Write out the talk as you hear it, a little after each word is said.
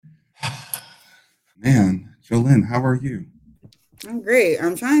Man, Jolene, how are you? I'm great.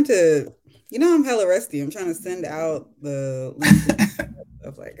 I'm trying to, I'm hella rusty. I'm trying to send out the link to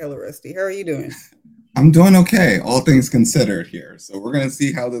stuff like hella rusty. How are you doing? I'm doing okay, all things considered here. So we're gonna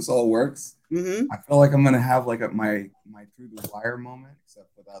see how this all works. Mm-hmm. I feel like I'm gonna have like my through the wire moment, except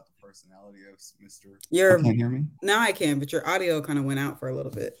without the personality of Mr. I Your can't hear me. Now I can, but your audio kind of went out for a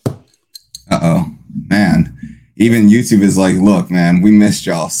little bit. Uh oh, man. Even YouTube is like, look, man, we missed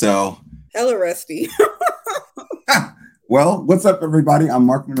y'all. So, Hella rusty. well, what's up, everybody? I'm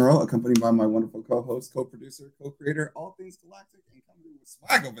Mark Monroe, accompanied by my wonderful co-host, co-producer, co-creator, all things galactic, and coming with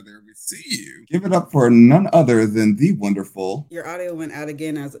swag over there. We see you. Give it up for none other than the wonderful. Your audio went out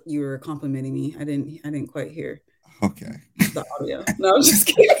again as you were complimenting me. I didn't quite hear Okay. the audio. No, I'm just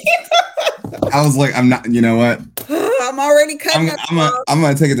kidding. I was like, I'm not. You know what? I'm already cutting I'm us I'm a, off. I'm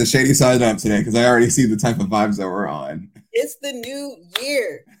gonna take it the shady side up today because I already see the type of vibes that we're on. It's the new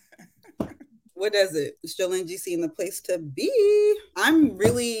year. What does it? It's Jolene GC in the place to be. I'm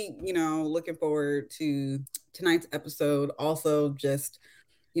really, looking forward to tonight's episode. Also, just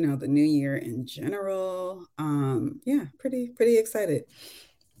the new year in general. Yeah, pretty excited.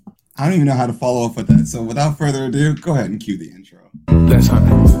 I don't even know how to follow up with that. So without further ado, go ahead and cue the intro. That's how.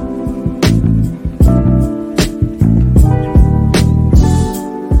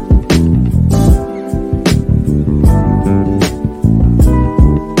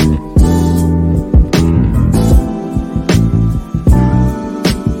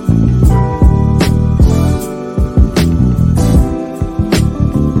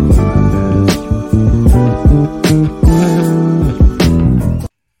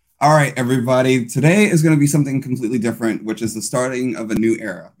 All right, everybody. Today is going to be something completely different, which is the starting of a new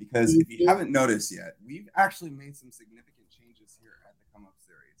era. Because if you haven't noticed yet, we've actually made some significant changes here at the Come Up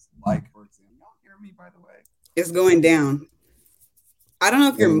series. Like, for example, y'all hear me, by the way? It's going down. I don't know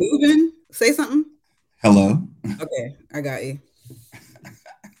if you're moving. Say something. Hello. Okay, I got you.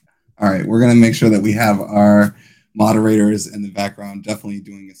 All right, we're going to make sure that we have our moderators in the background definitely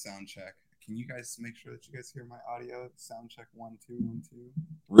doing a sound check. Can you guys make sure that you guys hear my audio? Sound check 1, 2, 1, 2.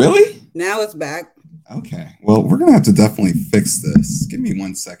 Really? Now it's back. Okay. Well, we're gonna have to definitely fix this. Give me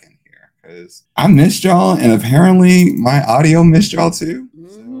 1 second here, because I missed y'all, and apparently my audio missed y'all too.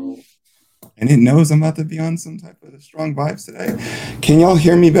 Mm-hmm. And it knows I'm about to be on some type of strong vibes today. Can y'all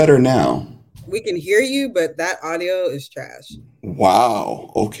hear me better now? We can hear you, but that audio is trash.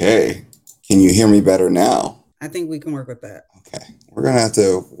 Wow. Okay. Can you hear me better now? I think we can work with that. Okay. We're gonna have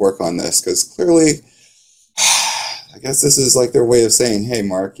to work on this because clearly I guess this is like their way of saying, hey,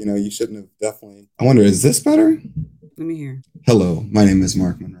 Mark, you shouldn't have definitely. I wonder, is this better? Let me hear. Hello, my name is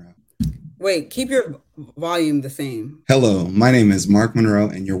Mark Monroe. Wait, keep your volume the same. Hello, my name is Mark Monroe,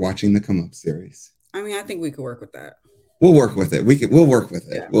 and you're watching the Come Up series. I mean, I think we could work with that. We'll work with it. We'll work with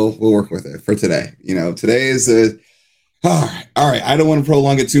it. Yeah. We'll work with it for today. Today is a. All right. I don't want to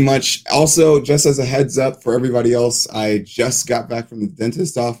prolong it too much. Also, just as a heads up for everybody else, I just got back from the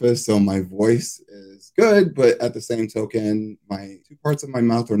dentist office, so my voice is good, but at the same token, my 2 parts of my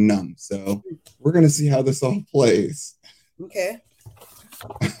mouth are numb. So we're gonna see how this all plays. Okay.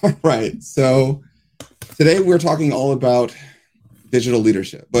 All right. So today we're talking all about digital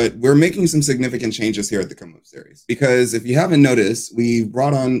leadership, but we're making some significant changes here at the Come Up series because if you haven't noticed, we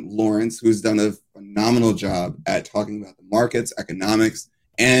brought on Lawrence, who's done a phenomenal job at talking about the markets, economics,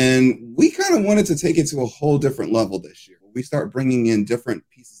 and we kind of wanted to take it to a whole different level this year. We start bringing in different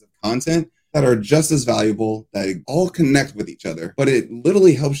pieces of content that are just as valuable, that all connect with each other, but it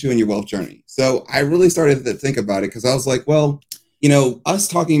literally helps you in your wealth journey. So I really started to think about it because I was like, well, us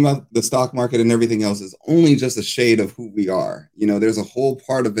talking about the stock market and everything else is only just a shade of who we are. There's a whole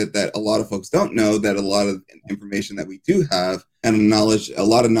part of it that a lot of folks don't know, that a lot of information that we do have and a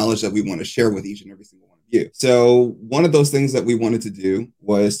lot of knowledge that we want to share with each and every single one of you. So one of those things that we wanted to do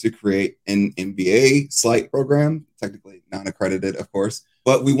was to create an MBA Slight program, technically non-accredited, of course,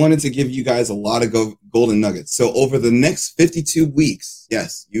 but we wanted to give you guys a lot of golden nuggets. So over the next 52 weeks,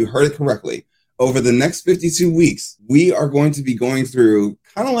 yes, you heard it correctly, over the next 52 weeks, we are going to be going through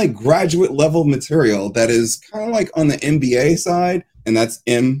kind of like graduate level material that is kind of like on the MBA side, and that's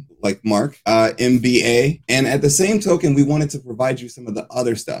M like Mark, MBA. And at the same token, we wanted to provide you some of the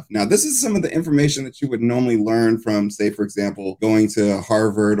other stuff. Now, this is some of the information that you would normally learn from, say, for example, going to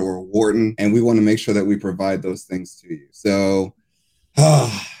Harvard or Wharton, and we want to make sure that we provide those things to you. So,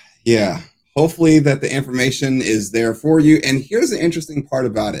 yeah. hopefully that the information is there for you. And here's the interesting part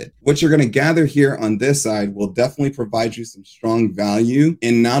about it. What you're going to gather here on this side will definitely provide you some strong value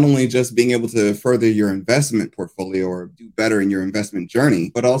in not only just being able to further your investment portfolio or do better in your investment journey,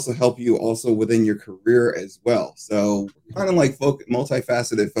 but also help you also within your career as well. So kind of like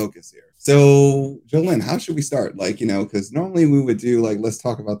multifaceted focus here. So Jolene, how should we start? Like, because normally we would do like, let's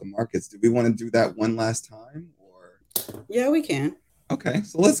talk about the markets. Do we want to do that one last time or? Yeah, we can. Okay,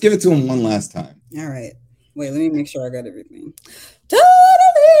 so let's give it to him one last time. All right. Wait, let me make sure I got everything. Totally!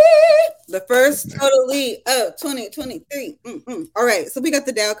 The first totally of 2023. All right, so we got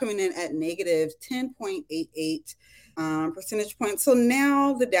the Dow coming in at negative 10.88 percentage points. So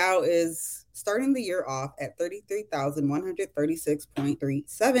now the Dow is starting the year off at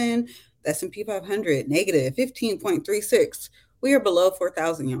 33,136.37. The S&P 500, negative 15.36. We are below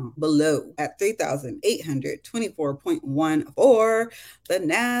 4,000, y'all. Below at 3,824.14. The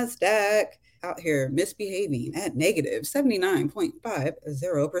NASDAQ out here misbehaving at negative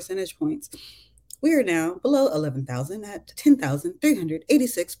 79.50 percentage points. We are now below 11,000 at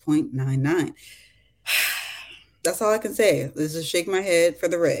 10,386.99. That's all I can say. Let's just shake my head for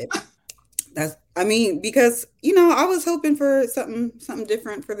the red. Because I was hoping for something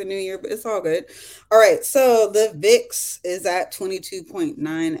different for the new year, but it's all good. All right, so the VIX is at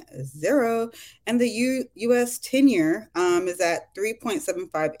 22.90, and the U.S. 10-year is at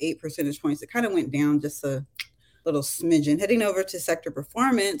 3.758 percentage points. It kind of went down just a little smidgen. Heading over to sector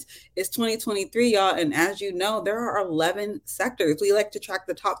performance, it's 2023, y'all, and as you know, there are 11 sectors. We like to track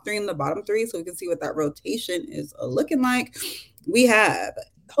the top 3 and the bottom 3 so we can see what that rotation is looking like. We have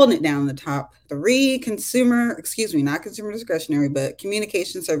holding it down the top 3, not consumer discretionary, but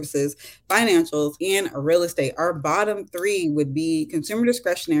communication services, financials, and real estate. Our bottom 3 would be consumer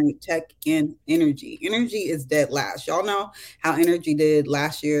discretionary, tech, and energy. Energy is dead last. Y'all know how energy did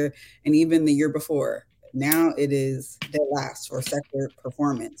last year and even the year before. Now it is dead last for sector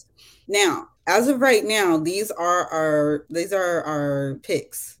performance. Now, as of right now, these are our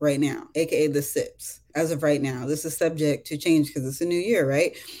picks right now, aka the SIPs. As of right now, this is subject to change because it's a new year,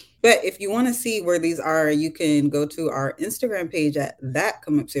 right? But if you want to see where these are, you can go to our Instagram page at That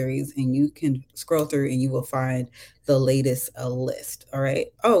Come Up Series, and you can scroll through and you will find the latest list. All right.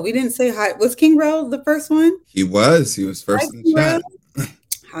 Oh, we didn't say hi. Was King Rel the first one? He was first in the chat.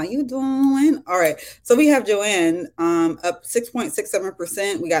 How you doing? All right. So we have Joanne up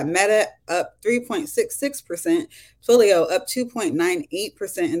 6.67%. We got Meta up 3.66%. Twilio up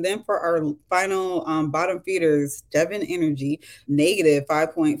 2.98%. And then for our final bottom feeders, Devon Energy, negative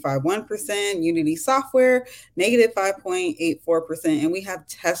 5.51%. Unity Software, negative 5.84%. And we have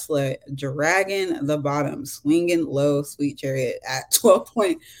Tesla dragging the bottom, swinging low, sweet chariot at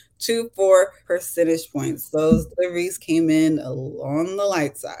 12.24 percentage points. Those deliveries came in on the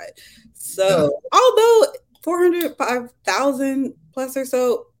light side. So although 405,000 plus or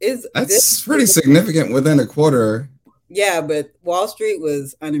so that's pretty significant within a quarter. Yeah, but Wall Street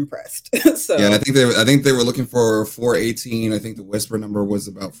was unimpressed. So yeah, I think they were looking for 418. I think the whisper number was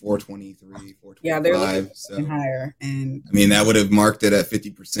about 423, 425. Yeah, they're looking higher. And that would have marked it at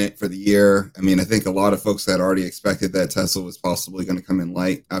 50% for the year. I think a lot of folks had already expected that Tesla was possibly going to come in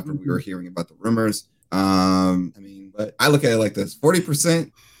light after we were hearing about the rumors. But I look at it like this: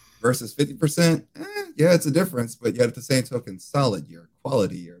 40% versus 50%. Yeah, it's a difference, but yet at the same token, solid year,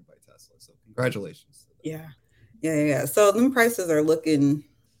 quality year by Tesla. So congratulations. Yeah. So them prices are looking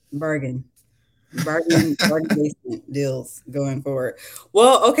bargain basement deals going forward.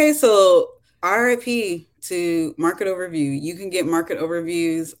 Well, okay, so RIP to market overview. You can get market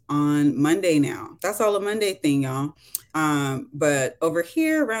overviews on Monday now. That's all a Monday thing, y'all. But over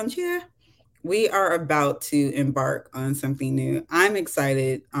here, around here, we are about to embark on something new. I'm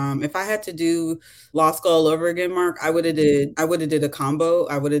excited. If I had to do law school all over again, Mark, I would have did a combo.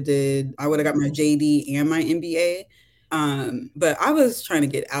 I would have got my JD and my MBA. But I was trying to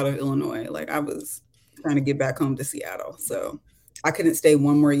get out of Illinois. Like I was trying to get back home to Seattle. So I couldn't stay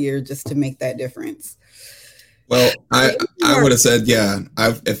one more year just to make that difference. Well, I would have said, yeah,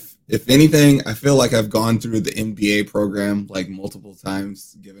 if anything, I feel like I've gone through the MBA program like multiple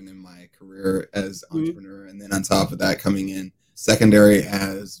times, given in my career as entrepreneur, and then on top of that, coming in secondary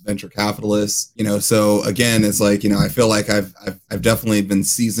as venture capitalist. So again, it's like I feel like I've definitely been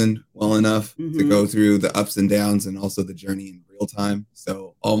seasoned well enough to go through the ups and downs and also the journey in real time.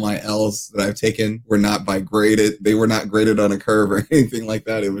 So all my L's that I've taken were not graded. They were not graded on a curve or anything like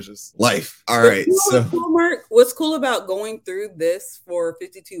that. It was just life. All right. So Mark, what's cool about going through this for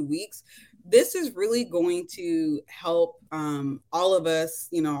 52 weeks, this is really going to help all of us,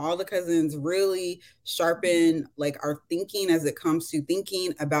 all the cousins really sharpen like our thinking as it comes to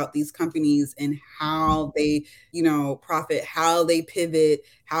thinking about these companies and how they, profit, how they pivot,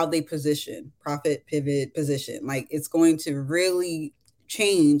 how they position, profit, pivot, position. Like it's going to really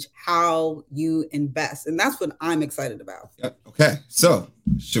change how you invest. And that's what I'm excited about. Yep. Okay. So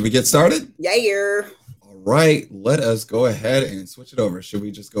should we get started? Yeah. All right. Let us go ahead and switch it over. Should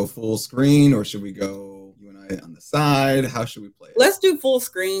we just go full screen or should we go you and I on the side? How should we play it? Let's do full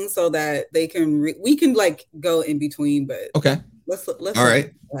screen so that they can, we can like go in between, but okay. Let's all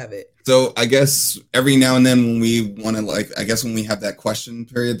right. Have it. So I guess every now and then when we want to when we have that question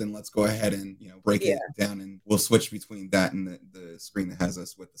period, then let's go ahead and, break it down and we'll switch between that and the screen that has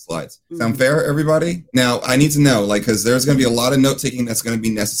us with the slides. Mm-hmm. Sound fair, everybody? Now I need to know, because there's going to be a lot of note taking that's going to be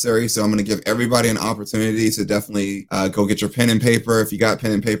necessary. So I'm going to give everybody an opportunity to definitely go get your pen and paper. If you got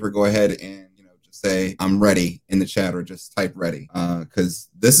pen and paper, go ahead and, just say I'm ready in the chat or just type ready. Because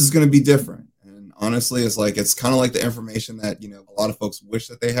this is going to be different. Honestly, it's kind of like the information that, a lot of folks wish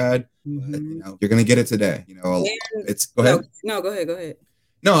that they had, mm-hmm. but, you're going to get it today. Go ahead. No, go ahead.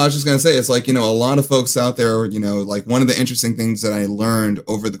 No, I was just going to say, it's a lot of folks out there, one of the interesting things that I learned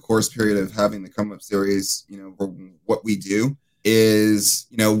over the course period of having the Come Up series, for what we do is,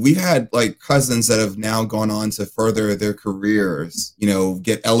 we've had cousins that have now gone on to further their careers,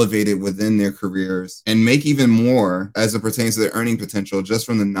 get elevated within their careers and make even more as it pertains to their earning potential just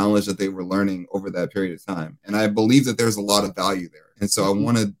from the knowledge that they were learning over that period of time. And I believe that there's a lot of value there. And so I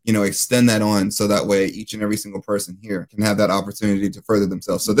want to, extend that on so that way each and every single person here can have that opportunity to further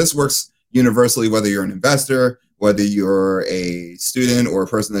themselves. So this works universally, whether you're an investor, whether you're a student or a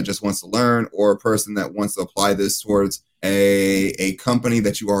person that just wants to learn, or a person that wants to apply this towards a company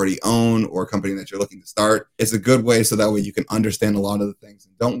that you already own or a company that you're looking to start. It's a good way so that way you can understand a lot of the things.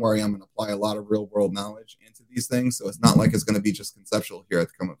 And don't worry, I'm going to apply a lot of real world knowledge into these things. So it's not like it's going to be just conceptual here at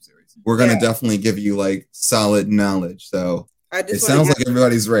the Come Up series. We're going to definitely give you solid knowledge. So it sounds like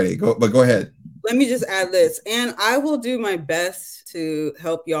everybody's ready. Go ahead. Let me just add this, and I will do my best to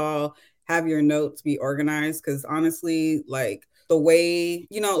help y'all have your notes be organized. Because honestly, the way,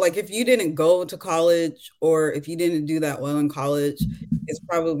 if you didn't go to college or if you didn't do that well in college, it's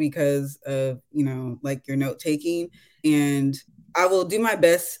probably because of, your note taking. And I will do my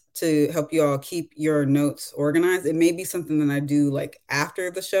best to help you all keep your notes organized. It may be something that I do after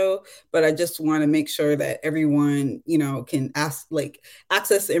the show, but I just want to make sure that everyone, can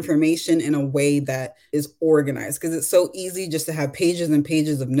access the information in a way that is organized, because it's so easy just to have pages and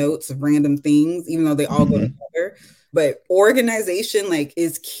pages of notes of random things, even though they all go together. But organization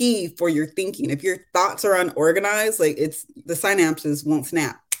is key for your thinking. If your thoughts are unorganized, it's the synapses won't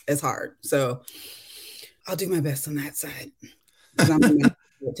snap as hard. So I'll do my best on that side. I'm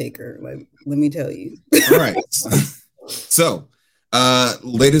a taker, let me tell you. All right. So,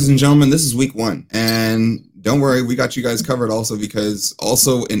 ladies and gentlemen, this is week 1, and don't worry, we got you guys covered also, because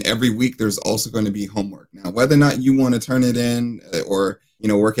also in every week there's also going to be homework. Now, whether or not you want to turn it in or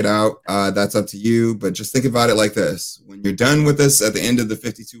work it out, that's up to you. But just think about it like this: when you're done with this at the end of the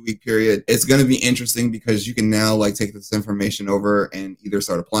 52-week period, it's going to be interesting because you can now take this information over and either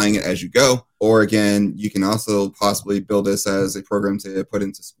start applying it as you go, or again, you can also possibly build this as a program to put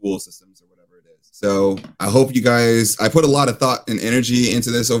into school systems or whatever it is. So I hope you guys, I put a lot of thought and energy into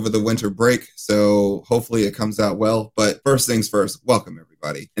this over the winter break, so hopefully it comes out well. But first things first, welcome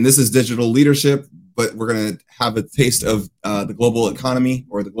everybody. And this is Digital Leadership, but we're going to have a taste of the global economy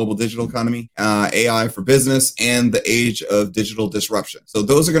or the global digital economy, AI for business, and the age of digital disruption. So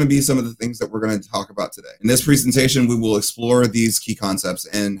those are going to be some of the things that we're going to talk about today. In this presentation, we will explore these key concepts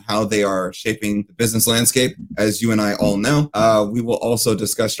and how they are shaping the business landscape. As you and I all know, we will also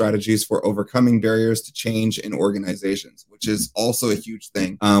discuss strategies for overcoming barriers to change in organizations, which is also a huge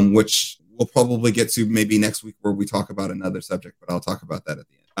thing, which we'll probably get to maybe next week where we talk about another subject, but I'll talk about that at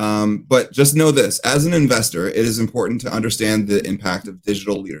the end. But just know this: as an investor, it is important to understand the impact of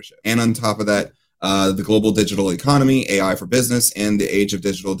digital leadership. And on top of that, the global digital economy, AI for business, and the age of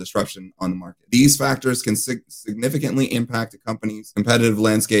digital disruption on the market. These factors can significantly impact a company's competitive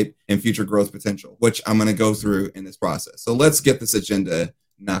landscape and future growth potential, which I'm going to go through in this process. So let's get this agenda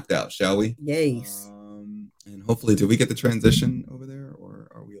knocked out, shall we? Yes. And hopefully, did we get the transition over there,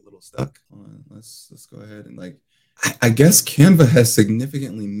 or are we a little stuck? Let's go ahead and I guess Canva has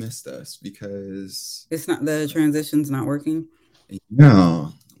significantly missed us because it's not, the transition's not working.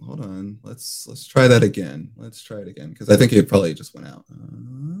 No, hold on. Let's try that again. Let's try it again because I think it probably just went out.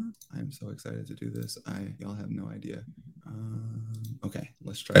 I'm so excited to do this. Y'all have no idea. Okay,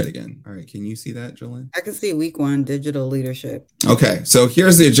 let's try it again. All right, can you see that, Jolene? I can see week 1, digital leadership. Okay, so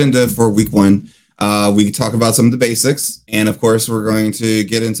here's the agenda for week 1. We talk about some of the basics, and of course, we're going to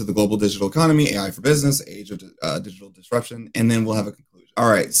get into the global digital economy, AI for business, age of digital disruption, and then we'll have a conclusion. All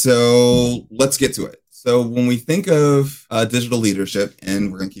right, so let's get to it. So when we think of digital leadership,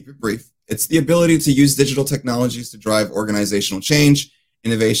 and we're going to keep it brief, it's the ability to use digital technologies to drive organizational change,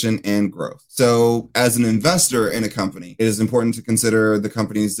 innovation, and growth. So as an investor in a company, it is important to consider the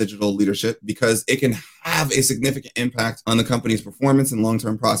company's digital leadership because it can have a significant impact on the company's performance and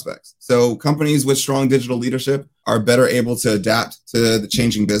long-term prospects. So companies with strong digital leadership are better able to adapt to the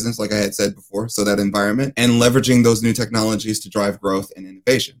changing business, like I had said before, so that environment, and leveraging those new technologies to drive growth and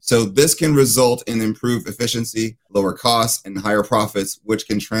innovation. So this can result in improved efficiency, lower costs, and higher profits, which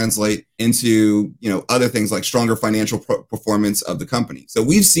can translate into, other things like stronger financial performance of the company. So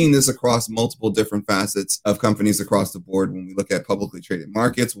we've seen this across multiple different facets of companies across the board. When we look at publicly traded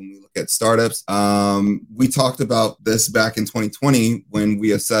markets, when we look at startups, we talked about this back in 2020 when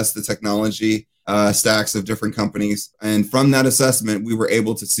we assessed the technology stacks of different companies. And from that assessment, we were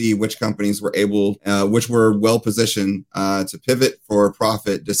able to see which companies were which were well positioned to pivot for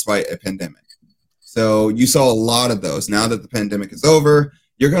profit despite a pandemic. So you saw a lot of those. Now that the pandemic is over,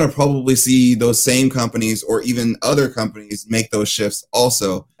 you're going to probably see those same companies or even other companies make those shifts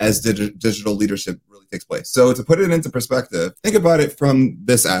also as digital leadership really takes place. So to put it into perspective, think about it from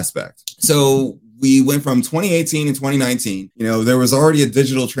this aspect. So we went from 2018 and 2019, there was already a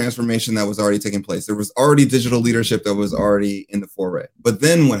digital transformation that was already taking place. There was already digital leadership that was already in the foray. But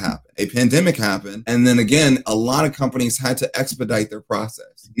then what happened? A pandemic happened. And then again, a lot of companies had to expedite their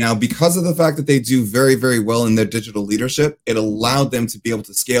process. Now, because of the fact that they do very, very well in their digital leadership, it allowed them to be able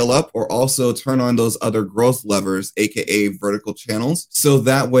to scale up or also turn on those other growth levers, AKA vertical channels. So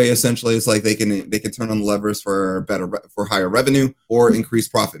that way, essentially, it's like they can turn on the levers for higher revenue or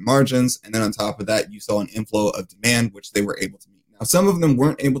increased profit margins. And then on top of that, you saw an inflow of demand, which they were able to meet. Now, some of them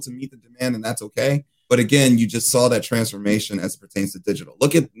weren't able to meet the demand, and that's okay. But again, you just saw that transformation as it pertains to digital.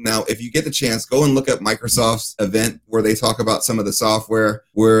 Look at now, if you get the chance, go and look at Microsoft's event where they talk about some of the software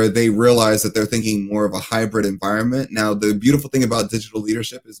where they realize that they're thinking more of a hybrid environment. Now, the beautiful thing about digital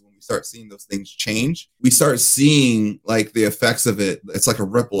leadership is when we start seeing those things change, we start seeing like the effects of it. It's like a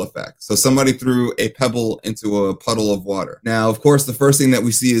ripple effect. So somebody threw a pebble into a puddle of water. Now, of course, the first thing that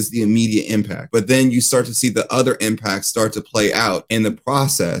we see is the immediate impact, but then you start to see the other impacts start to play out in the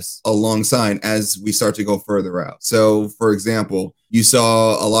process alongside as we start to go further out. So, for example, you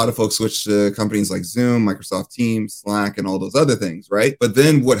saw a lot of folks switch to companies like Zoom, Microsoft Teams, Slack, and all those other things, right? But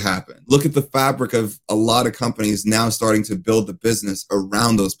then what happened? Look at the fabric of a lot of companies now starting to build the business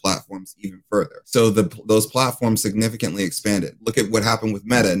around those platforms even further. So those platforms significantly expanded. Look at what happened with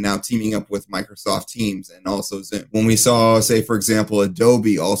Meta now teaming up with Microsoft Teams and also Zoom. When we saw, say, for example,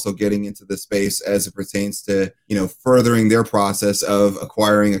 Adobe also getting into the space as it pertains to, furthering their process of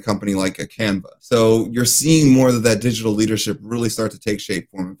acquiring a company like a Canva. So you're seeing more of that digital leadership really start to take shape,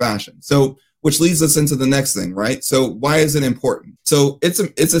 form, and fashion. So, which leads us into the next thing, right? So why is it important? So it's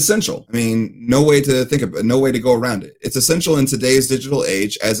essential. I mean, no way to go around it. It's essential in today's digital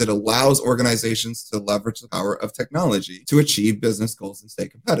age as it allows organizations to leverage the power of technology to achieve business goals and stay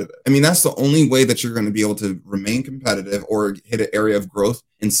competitive. I mean, that's the only way that you're going to be able to remain competitive or hit an area of growth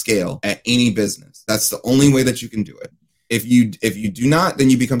and scale at any business. That's the only way that you can do it. If you do not, then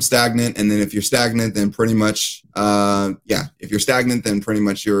you become stagnant. And then if you're stagnant, then pretty much, if you're stagnant, then pretty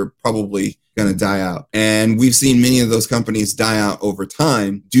much you're probably going to die out. And we've seen many of those companies die out over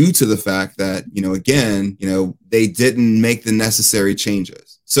time due to the fact that, they didn't make the necessary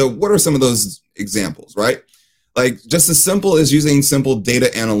changes. So what are some of those examples, right? Like just as simple as using simple data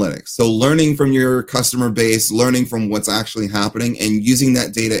analytics. So learning from your customer base, learning from what's actually happening and using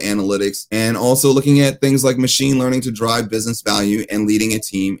that data analytics and also looking at things like machine learning to drive business value and leading a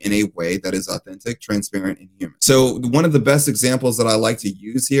team in a way that is authentic, transparent, and human. So one of the best examples that I like to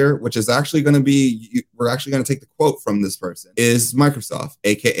use here, which is actually going to be, we're actually going to take the quote from this person, is Microsoft,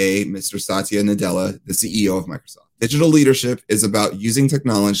 aka Mr. Satya Nadella, the CEO of Microsoft. Digital leadership is about using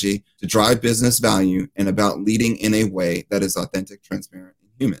technology to drive business value and about leading in a way that is authentic, transparent, and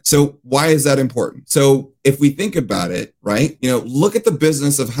human. So why is that important? So if we think about it, right, look at the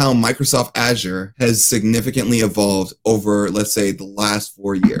business of how Microsoft Azure has significantly evolved over, let's say, the last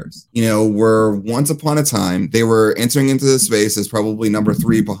 4 years. Where once upon a time, they were entering into the space as probably number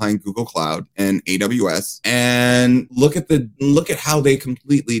 3 behind Google Cloud and AWS. And look at how they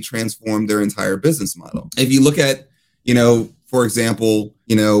completely transformed their entire business model. If you look at, for example,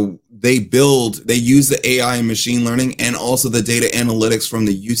 they use the AI and machine learning and also the data analytics from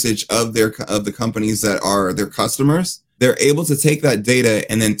the usage of the companies that are their customers. They're able to take that data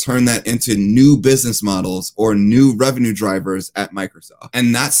and then turn that into new business models or new revenue drivers at Microsoft.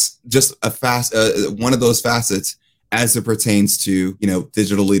 And that's just one of those facets as it pertains to,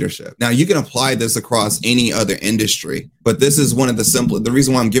 digital leadership. Now, you can apply this across any other industry, but this is one of the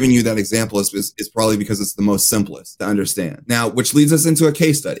reason why I'm giving you that example is probably because it's the most simplest to understand. Now, which leads us into a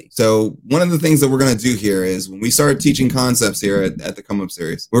case study. So one of the things that we're going to do here is when we start teaching concepts here at the Come Up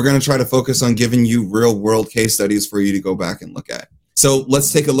series, we're going to try to focus on giving you real world case studies for you to go back and look at. So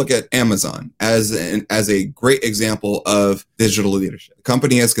let's take a look at Amazon as a great example of digital leadership. The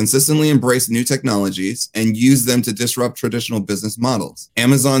company has consistently embraced new technologies and used them to disrupt traditional business models.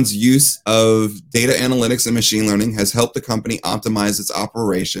 Amazon's use of data analytics and machine learning has helped the company optimize its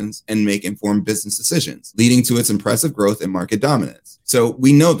operations and make informed business decisions, leading to its impressive growth and market dominance. So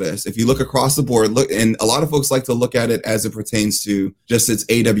we know this. If you look across the board, and a lot of folks like to look at it as it pertains to just its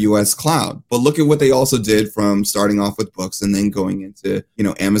AWS cloud, but look at what they also did from starting off with books and then going into,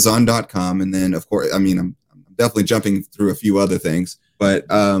 Amazon.com. And then, of course, I'm definitely jumping through a few other things. But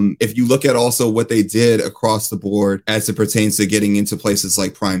if you look at also what they did across the board as it pertains to getting into places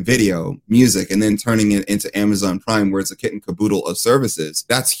like Prime Video, music, and then turning it into Amazon Prime, where it's a kit and caboodle of services,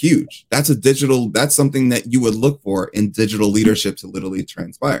 that's huge. That's something that you would look for in digital leadership to literally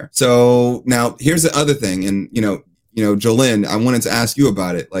transpire. So now here's the other thing. And, Jolynn, I wanted to ask you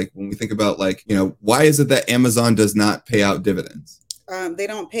about it. Like when we think about why is it that Amazon does not pay out dividends? They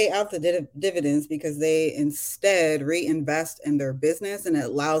don't pay out the dividends because they instead reinvest in their business, and it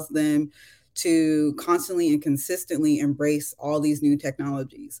allows them to constantly and consistently embrace all these new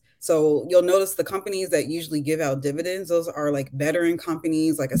technologies. So you'll notice the companies that usually give out dividends, those are like veteran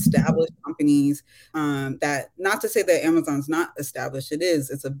companies, like established companies, that, not to say that Amazon's not established,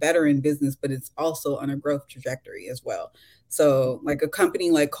 it's a veteran business, but it's also on a growth trajectory as well. So like a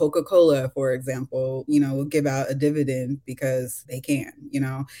company like Coca-Cola, for example, will give out a dividend because they can,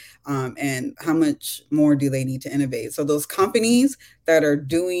 and how much more do they need to innovate? So those companies that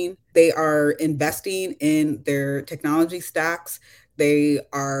they are investing in their technology stacks. They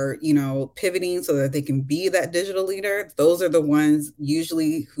are, pivoting so that they can be that digital leader. Those are the ones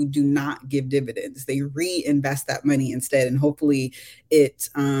usually who do not give dividends. They reinvest that money instead, and hopefully it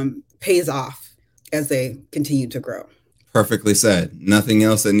pays off as they continue to grow. Perfectly said. Nothing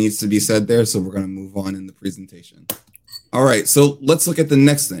else that needs to be said there. So we're going to move on in the presentation. All right. So let's look at the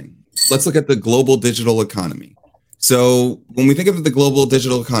next thing. Let's look at the global digital economy. So when we think of the global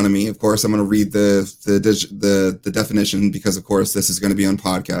digital economy, of course, I'm going to read the definition because, of course, this is going to be on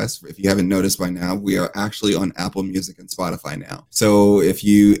podcast. If you haven't noticed by now, we are actually on Apple Music and Spotify now. So if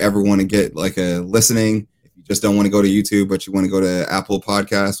you ever want to get like a listening, you just don't want to go to YouTube, but you want to go to Apple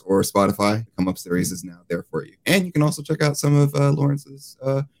Podcasts or Spotify, Come Up series is now there for you. And you can also check out some of Lawrence's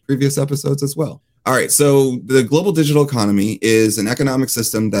previous episodes as well. All right. So the global digital economy is an economic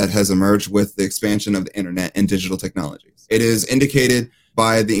system that has emerged with the expansion of the internet and digital technologies. It is indicated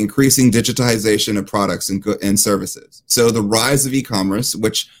by the increasing digitization of products and services. So the rise of e-commerce,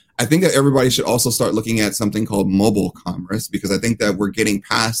 which I think that everybody should also start looking at something called mobile commerce, because I think that we're getting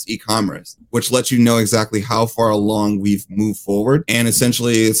past e-commerce, which lets you know exactly how far along we've moved forward. And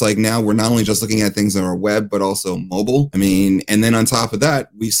essentially, it's like now we're not only just looking at things that are web, but also mobile. And then on top of that,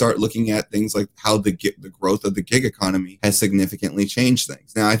 we start looking at things like how the growth of the gig economy has significantly changed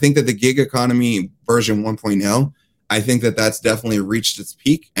things. Now, I think that the gig economy version 1.0, I think that that's definitely reached its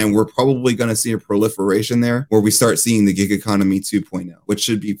peak, and we're probably going to see a proliferation there where we start seeing the gig economy 2.0, which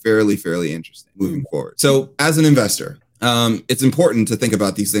should be fairly interesting moving forward. So as an investor, it's important to think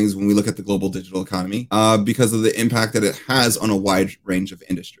about these things when we look at the global digital economy because of the impact that it has on a wide range of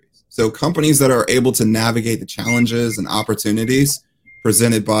industries. So companies that are able to navigate the challenges and opportunities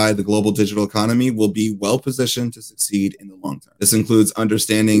presented by the global digital economy will be well positioned to succeed in the long term. This includes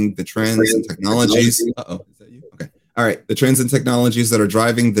understanding the trends and technologies. Uh-oh, is that you? Okay. All right. The trends and technologies that are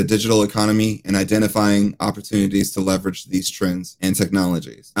driving the digital economy and identifying opportunities to leverage these trends and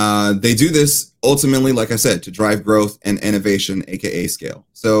technologies. They do this ultimately, like I said, to drive growth and innovation, aka scale.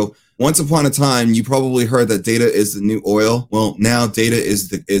 So once upon a time, you probably heard that data is the new oil. Well, now data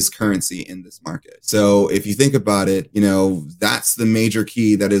is currency in this market. So if you think about it, that's the major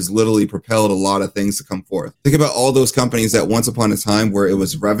key that has literally propelled a lot of things to come forth. Think about all those companies that once upon a time where it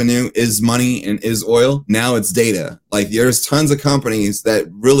was revenue is money and is oil. Now it's data. Like there's tons of companies that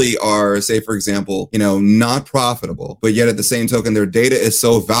really are, say, for example, not profitable, but yet at the same token, their data is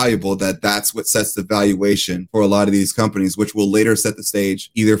so valuable that that's what sets the valuation for a lot of these companies, which will later set the stage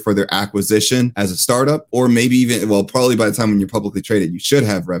either for their acquisition as a startup, or maybe even, well, probably by the time when you're publicly traded, you should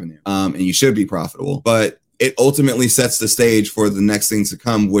have revenue, and you should be profitable. But it ultimately sets the stage for the next things to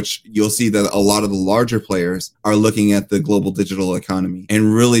come, which you'll see that a lot of the larger players are looking at the global digital economy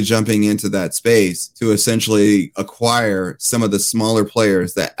and really jumping into that space to essentially acquire some of the smaller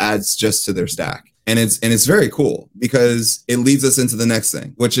players that adds just to their stack. And it's very cool because it leads us into the next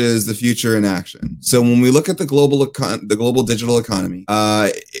thing, which is the future in action. So when we look at the global digital economy,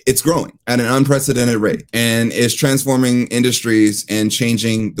 it's growing at an unprecedented rate and is transforming industries and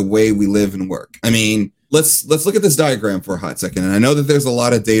changing the way we live and work. I mean, let's look at this diagram for a hot second. And I know that there's a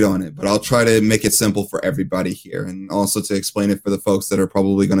lot of data on it, but I'll try to make it simple for everybody here and also to explain it for the folks that are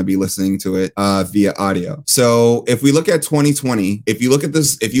probably going to be listening to it via audio. So if we look at 2020, if you look at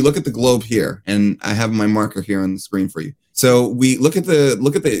the globe here, and I have my marker here on the screen for you. So we look at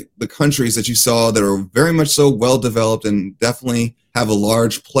the countries that you saw that are very much so well developed and definitely have a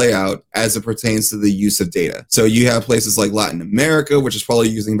large play out as it pertains to the use of data. So you have places like Latin America, which is probably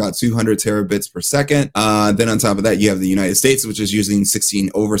using about 200 terabits per second. Then on top of that, you have the United States, which is using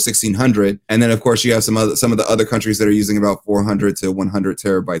over 1600. And then of course you have some of the other countries that are using about 400 to 100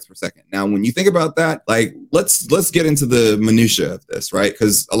 terabytes per second. Now, when you think about that, like let's get into the minutia of this, right?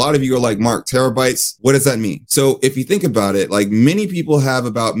 Because a lot of you are like, Mark, terabytes, what does that mean? So if you think about it, like many people have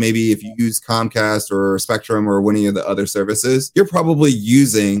about, maybe if you use Comcast or Spectrum or any of the other services, you're probably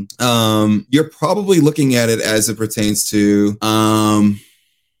looking at it as it pertains to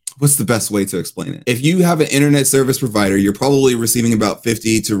what's the best way to explain it? If you have an internet service provider, you're probably receiving about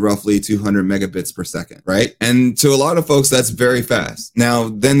 50 to roughly 200 megabits per second, right? And to a lot of folks, that's very fast. Now,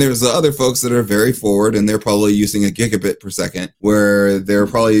 then there's the other folks that are very forward and they're probably using a gigabit per second, where they're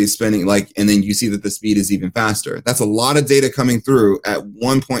probably spending and then you see that the speed is even faster. That's a lot of data coming through at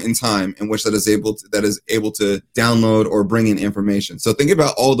one point in time in which that is able to download or bring in information. So think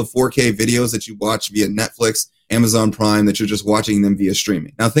about all the 4K videos that you watch via Netflix, Amazon Prime, that you're just watching them via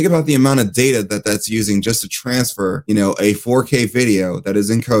streaming. Now think about the amount of data that's using just to transfer, a 4K video that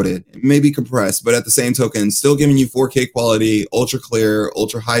is encoded, maybe compressed, but at the same token, still giving you 4K quality, ultra clear,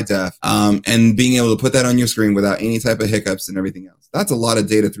 ultra high def, and being able to put that on your screen without any type of hiccups and everything else. That's a lot of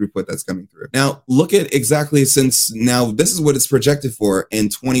data throughput that's coming through. Now look at since now this is what it's projected for in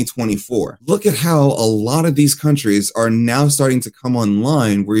 2024. Look at how a lot of these countries are now starting to come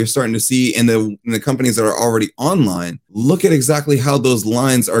online, where you're starting to see in the companies that are already online, look at exactly how those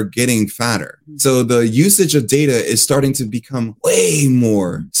lines are getting fatter. So the usage of data is starting to become way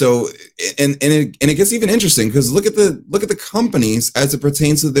more. So, and it gets even interesting because look at the companies as it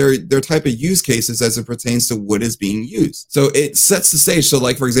pertains to their type of use cases as it pertains to what is being used. So it sets the stage. So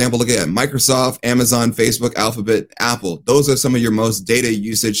like, for example, look at Microsoft, Amazon, Facebook, Alphabet, Apple. Those are some of your most data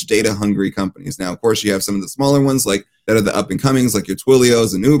usage, data hungry companies. Now, of course, you have some of the smaller ones that are the up and comings, like your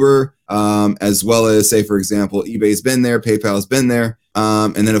Twilios and Uber, as well as, say, for example, eBay's been there, PayPal's been there,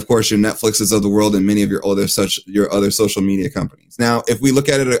 and then of course your Netflixes of the world and many of your other social media companies. Now, if we look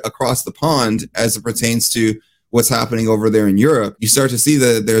at it across the pond as it pertains to what's happening over there in Europe, you start to see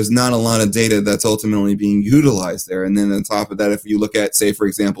that there's not a lot of data that's ultimately being utilized there. And then on top of that, if you look at, say, for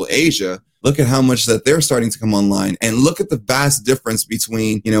example, Asia, look at how much that they're starting to come online, and look at the vast difference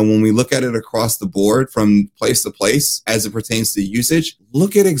between, when we look at it across the board from place to place as it pertains to usage,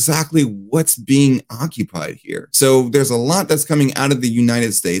 look at exactly what's being occupied here. So there's a lot that's coming out of the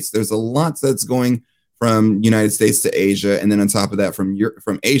United States. There's a lot that's going from United States to Asia. And then on top of that,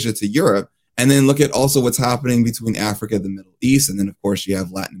 from Asia to Europe. And then look at also what's happening between Africa, the Middle East. And then, of course, you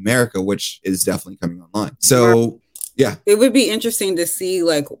have Latin America, which is definitely coming online. So, yeah. It would be interesting to see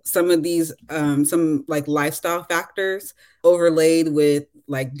some of these, some lifestyle factors overlaid with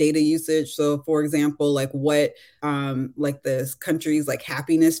data usage. So for example, what this country's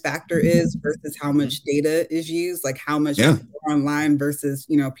happiness factor is versus how much data is used, how much online versus,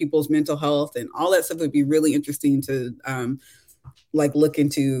 people's mental health and all that stuff would be really interesting to look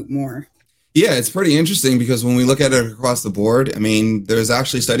into more. Yeah, it's pretty interesting because when we look at it across the board, I mean, there's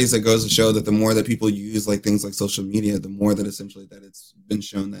actually studies that goes to show that the more that people use things like social media, the more that essentially that it's been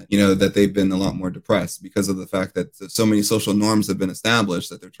shown that, that they've been a lot more depressed because of the fact that so many social norms have been established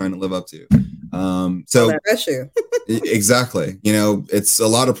that they're trying to live up to. So that pressure. Exactly. It's a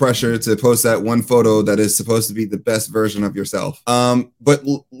lot of pressure to post that one photo that is supposed to be the best version of yourself. But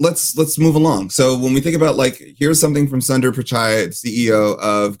let's move along. So when we think about here's something from Sundar Pichai, CEO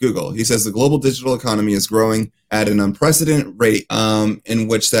of Google. He says the global digital economy is growing at an unprecedented rate, in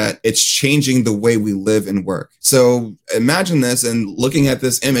which that it's changing the way we live and work. So imagine this, and looking at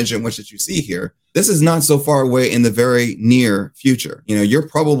this image in which that you see here, this is not so far away in the very near future. You're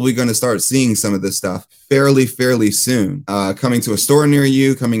probably going to start seeing some of this stuff fairly soon, coming to a store near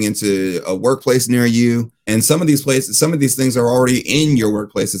you, coming into a workplace near you. And some of these things are already in your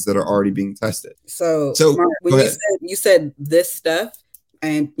workplaces that are already being tested. So Mark, when you said this stuff,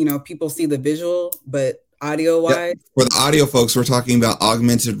 and people see the visual, but audio wise, yep. For the audio folks, we're talking about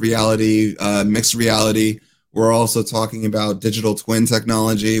augmented reality, mixed reality. We're also talking about digital twin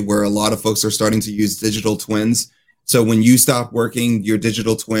technology, where a lot of folks are starting to use digital twins. So when you stop working, your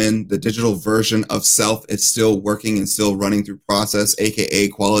digital twin, the digital version of self, is still working and still running through process, aka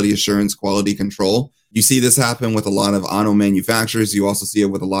quality assurance, quality control. You see this happen with a lot of auto manufacturers. You also see it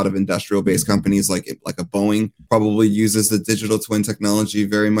with a lot of industrial-based companies, like a Boeing probably uses the digital twin technology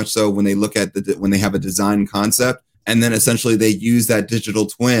very much so when they look at when they have a design concept. And then essentially they use that digital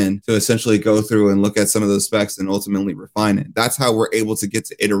twin to essentially go through and look at some of those specs and ultimately refine it. That's how we're able to get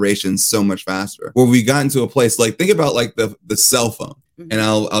to iterations so much faster. Where we got into a place, like, think about like the cell phone. And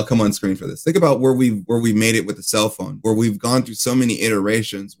I'll come on screen for this. Think about where we made it with the cell phone, where we've gone through so many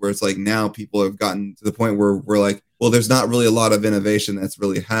iterations, where it's like now people have gotten to the point where we're like, well, there's not really a lot of innovation that's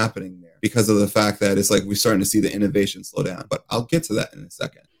really happening there because of the fact that it's like we're starting to see the innovation slow down. But I'll get to that in a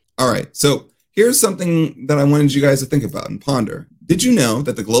second. All right. So here's something that I wanted you guys to think about and ponder. Did you know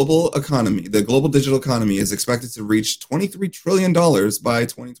that the global digital economy is expected to reach $23 trillion by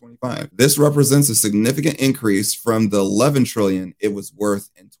 2025? This represents a significant increase from the $11 trillion it was worth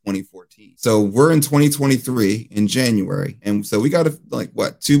in 2014. So we're in 2023 in January. And so we got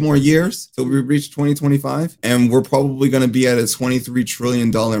 2 more years till we reach 2025. And we're probably going to be at a $23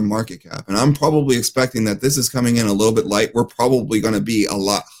 trillion market cap. And I'm probably expecting that this is coming in a little bit light. We're probably going to be a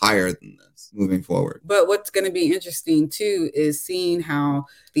lot higher than this moving forward. But what's going to be interesting too is seeing how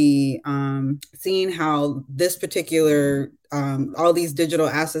this particular all these digital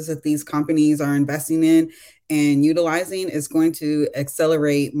assets that these companies are investing in and utilizing is going to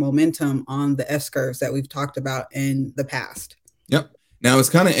accelerate momentum on the S-curves that we've talked about in the past. Yep. Now it's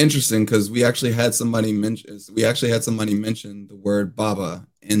kind of interesting because we actually had somebody mention the word Baba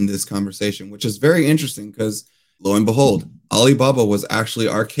in this conversation, which is very interesting because lo and behold, Alibaba was actually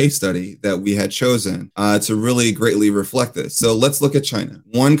our case study that we had chosen to really greatly reflect this. So let's look at China.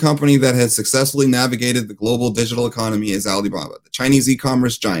 One company that has successfully navigated the global digital economy is Alibaba, the Chinese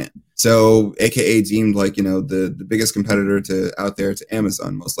e-commerce giant. So AKA deemed the biggest competitor out there to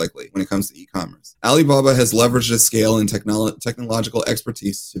Amazon, most likely, when it comes to e-commerce. Alibaba has leveraged its scale and technological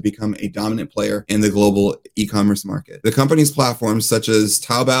expertise to become a dominant player in the global e-commerce market. The company's platforms such as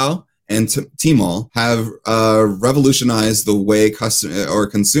Taobao and Tmall have revolutionized the way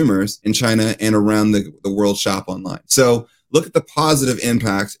consumers in China and around the world shop online. So look at the positive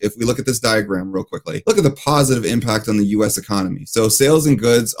impact. If we look at this diagram real quickly, look at the positive impact on the U.S. economy. So sales and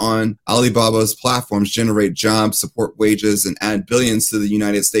goods on Alibaba's platforms generate jobs, support wages, and add billions to the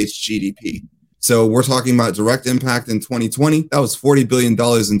United States GDP. So we're talking about direct impact in 2020. That was $40 billion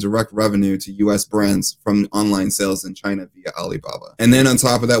in direct revenue to U.S. brands from online sales in China via Alibaba. And then on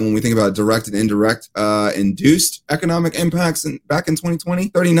top of that, when we think about direct and indirect induced economic impacts back in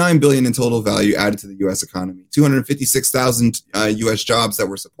 2020, $39 billion in total value added to the U.S. economy, 256,000 U.S. jobs that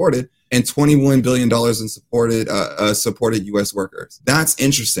were supported, and $21 billion in supported U.S. workers. That's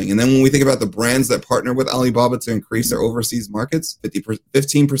interesting. And then when we think about the brands that partner with Alibaba to increase their overseas markets,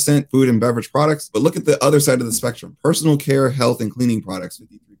 15% food and beverage products. But look at the other side of the spectrum, personal care, health, and cleaning products,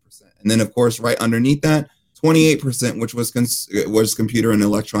 53%. And then, of course, right underneath that, 28%, which was computer and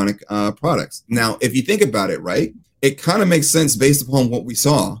electronic products. Now, if you think about it, right, it kind of makes sense based upon what we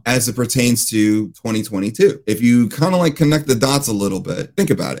saw as it pertains to 2022. If you kind of connect the dots a little bit, think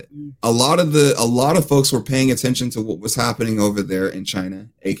about it. A lot of folks were paying attention to what was happening over there in China,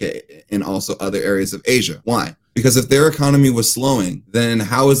 aka, and also other areas of Asia. Why? Because if their economy was slowing, then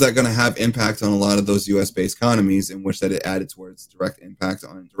how is that going to have impact on a lot of those US-based economies in which that it added towards direct impact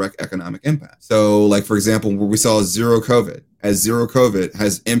on direct economic impact? So for example, where we saw zero COVID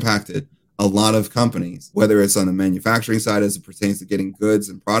has impacted a lot of companies, whether it's on the manufacturing side as it pertains to getting goods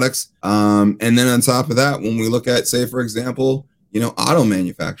and products. And then on top of that, when we look at, say, for example, auto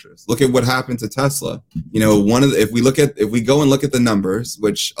manufacturers, look at what happened to Tesla. If we go and look at the numbers,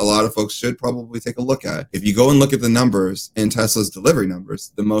 which a lot of folks should probably take a look at, if you go and look at the numbers in Tesla's delivery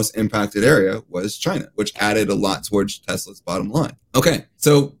numbers, the most impacted area was China, which added a lot towards Tesla's bottom line. Okay,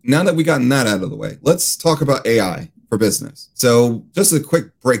 so now that we've gotten that out of the way, let's talk about AI for business. So just a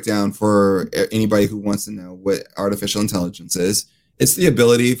quick breakdown for anybody who wants to know what artificial intelligence is It's the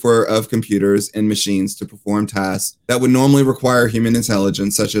ability of computers and machines to perform tasks that would normally require human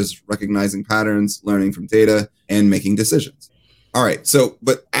intelligence, such as recognizing patterns, learning from data, and making decisions. All right. So,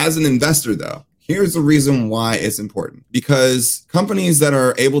 but as an investor, though, here's the reason why it's important. Because companies that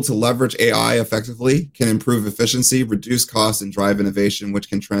are able to leverage AI effectively can improve efficiency, reduce costs, and drive innovation, which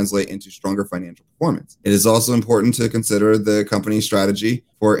can translate into stronger financial performance. It is also important to consider the company's strategy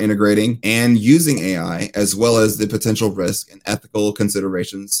for integrating and using AI, as well as the potential risk and ethical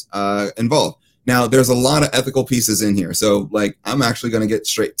considerations involved. Now, there's a lot of ethical pieces in here. So like, I'm actually going to get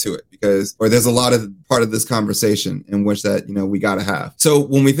straight to it there's a lot of part of this conversation in which that, we got to have. So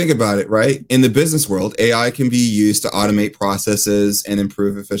when we think about it, right, in the business world, AI can be used to automate processes and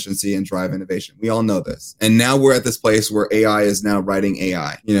improve efficiency and drive innovation. We all know this. And now we're at this place where AI is now writing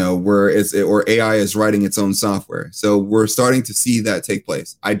AI, or AI is writing its own software. So we're starting to see that take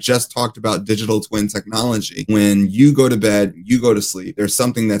place. I just talked about digital twin technology. When you go to bed, you go to sleep, there's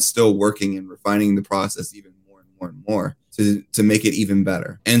something that's still working and refining the process even more and more and more to make it even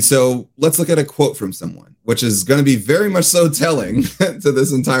better. And so let's look at a quote from someone, which is going to be very much so telling to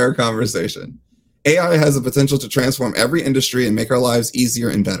this entire conversation. AI has the potential to transform every industry and make our lives easier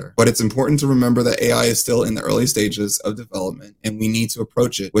and better. But it's important to remember that AI is still in the early stages of development, and we need to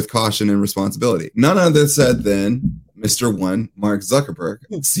approach it with caution and responsibility. None other said than Mr. One, Mark Zuckerberg,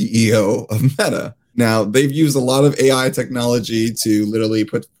 CEO of Meta. Now, they've used a lot of AI technology to literally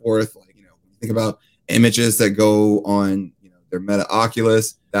put forth, think about images that go on, their Meta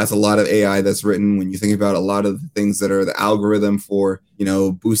Oculus. That's a lot of AI that's written. When you think about a lot of the things that are the algorithm for,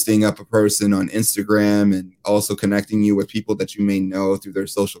 boosting up a person on Instagram and also connecting you with people that you may know through their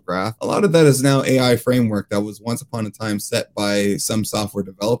social graph. A lot of that is now AI framework that was once upon a time set by some software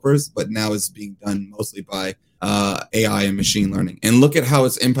developers, but now is being done mostly by AI and machine learning. And look at how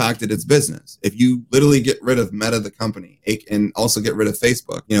it's impacted its business. If you literally get rid of Meta, the company, and also get rid of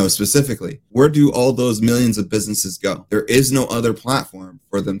Facebook, specifically, where do all those millions of businesses go? There is no other platform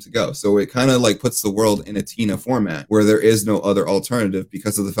for them to go. So it kind of puts the world in a TINA format where there is no other alternative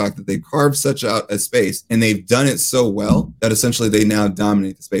because of the fact that they carved such out a space and they've done it so well that essentially they now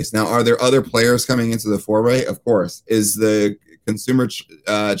dominate the space. Now, are there other players coming into the foray? Of course. Is the consumer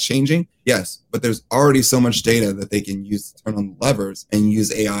changing? Yes, but there's already so much data that they can use to turn on the levers and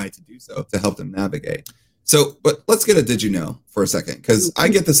use AI to do so to help them navigate. So, but let's get a did you know for a second, because I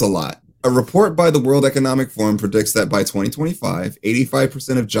get this a lot. A report by the World Economic Forum predicts that by 2025,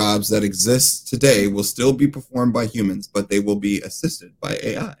 85% of jobs that exist today will still be performed by humans, but they will be assisted by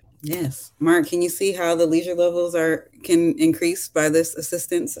AI. Yes. Mark, can you see how the leisure levels can increase by this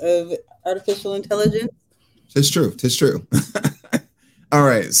assistance of artificial intelligence? Tis true. All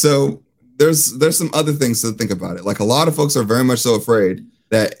right. So there's some other things to think about it. A lot of folks are very much so afraid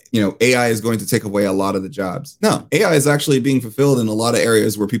that, AI is going to take away a lot of the jobs. No, AI is actually being fulfilled in a lot of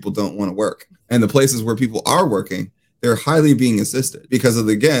areas where people don't want to work. And the places where people are working, they're highly being assisted because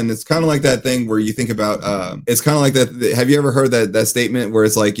it's kind of like that thing where you think about, it's kind of like that. Have you ever heard that statement where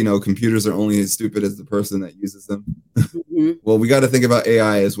it's computers are only as stupid as the person that uses them? Mm-hmm. Well, we got to think about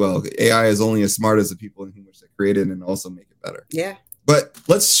AI as well. AI is only as smart as the people in which they created and also make it better. Yeah. But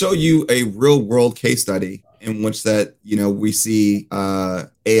let's show you a real world case study in which that, we see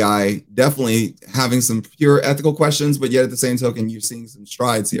AI definitely having some pure ethical questions, but yet at the same token, you're seeing some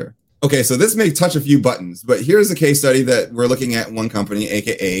strides here. Okay, so this may touch a few buttons, but here's a case study that we're looking at one company,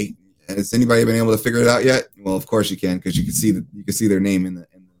 aka. Has anybody been able to figure it out yet? Well, of course you can, because you can see their name in the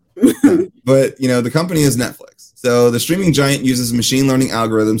but the company is Netflix. So the streaming giant uses machine learning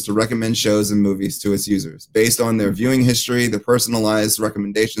algorithms to recommend shows and movies to its users. Based on their viewing history, the personalized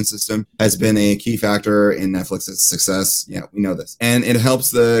recommendation system has been a key factor in Netflix's success. Yeah, we know this. And it helps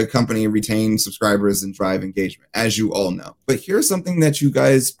the company retain subscribers and drive engagement, as you all know. But here's something that you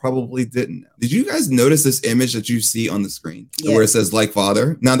guys probably didn't know. Did you guys notice this image that you see on the screen? Yes. Where it says like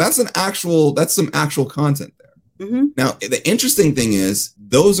father? Now that's some actual content there. Mm-hmm. Now, the interesting thing is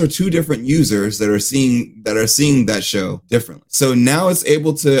those are two different users that are seeing that show differently. So now it's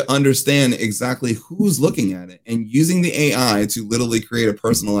able to understand exactly who's looking at it and using the AI to literally create a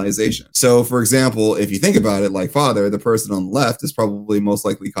personalization. So, for example, if you think about it, like father, the person on the left is probably most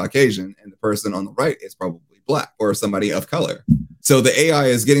likely Caucasian and the person on the right is probably Black or somebody of color. So the AI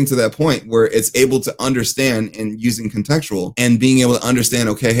is getting to that point where it's able to understand and using contextual and being able to understand,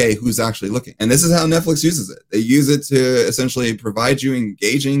 okay, hey, who's actually looking? And this is how Netflix uses it. They use it to essentially provide you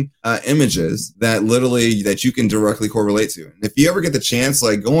engaging images that you can directly correlate to. And if you ever get the chance,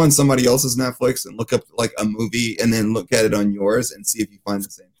 go on somebody else's Netflix and look up a movie and then look at it on yours and see if you find the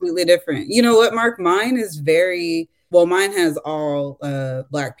same. Completely different. You know what, Mark? Mine is very Well, mine has all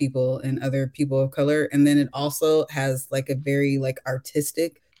Black people and other people of color, and then it also has like a very like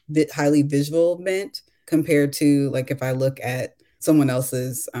artistic, highly visual bent compared to like if I look at someone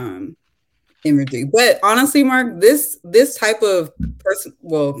else's imagery. But honestly, Mark, this type of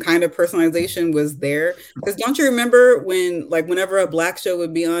kind of personalization was there because don't you remember when like whenever a Black show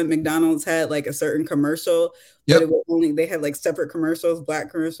would be on, McDonald's had like a certain commercial, but it was only they had like separate commercials, Black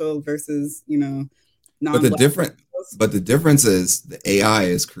commercials versus But the difference is the AI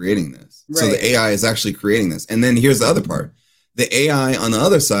is creating this. Right. So the AI is actually creating this. And then here's the other part. The AI on the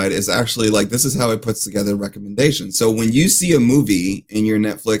other side is actually like, this is how it puts together recommendations. So when you see a movie in your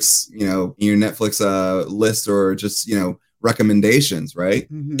Netflix, list or just, recommendations,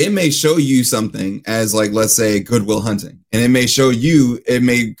 right? Mm-hmm. It may show you something as like, let's say Good Will Hunting. And it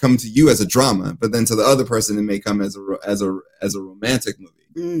may come to you as a drama, but then to the other person, it may come as a romantic movie.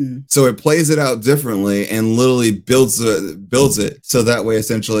 Mm. So it plays it out differently and literally builds it so that way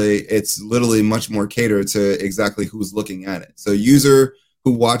essentially it's literally much more catered to exactly who's looking at it. So user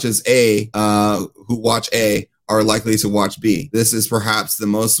who watches A are likely to watch B. This is perhaps the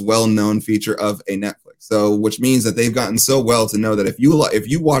most well-known feature of a Netflix. So, which means that they've gotten so well to know that if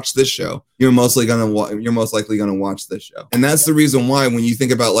you watch this show, you're most likely gonna watch this show. And that's the reason why when you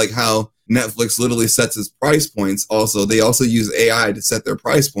think about like how Netflix literally sets its price points, they also use AI to set their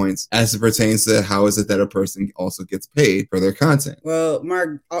price points as it pertains to how is it that a person also gets paid for their content. Well,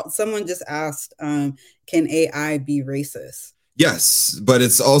 Mark, someone just asked, can AI be racist? Yes, but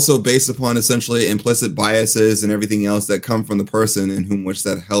it's also based upon essentially implicit biases and everything else that come from the person in whom which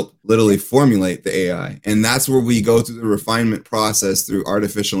that help literally formulate the AI. And that's where we go through the refinement process through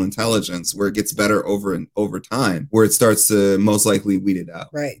artificial intelligence, where it gets better over time, where it starts to most likely weed it out.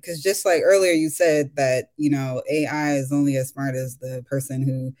 Right. Because just like earlier, you said that, AI is only as smart as the person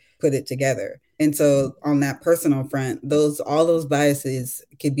who put it together. And so on that personal front, all those biases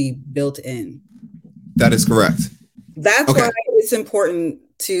could be built in. That is correct. That's why it's important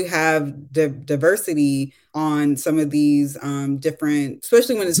to have diversity on some of these different,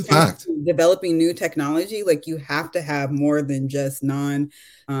 especially when it's developing new technology. Like you have to have more than just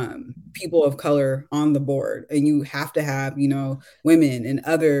people of color on the board, and you have to have women and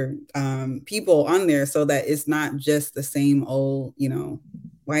other people on there so that it's not just the same old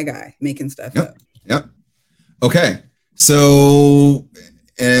white guy making stuff up. Yep. Okay. So.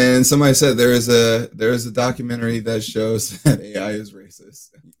 And somebody said there is a documentary that shows that AI is racist.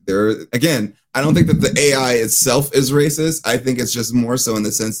 Again, I don't think that the AI itself is racist. I think it's just more so in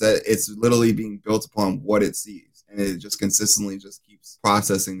the sense that it's literally being built upon what it sees. And it just consistently just keeps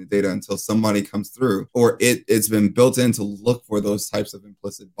processing the data until somebody comes through, or it's been built in to look for those types of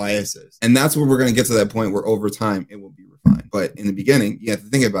implicit biases. And that's where we're going to get to that point where over time it will be refined. But in the beginning, you have to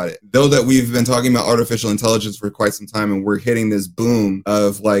think about it. Though that we've been talking about artificial intelligence for quite some time, and we're hitting this boom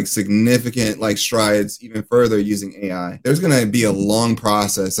of like significant like strides even further using AI, there's going to be a long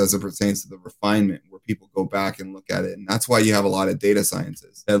process as it pertains to the refinement where people go back and look at it. And that's why you have a lot of data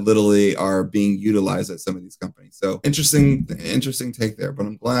scientists that literally are being utilized at some of these companies. So interesting take there, but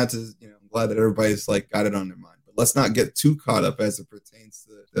I'm glad that everybody's like got it on their mind. But let's not get too caught up as it pertains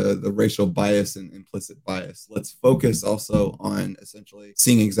to the racial bias and implicit bias. Let's focus also on essentially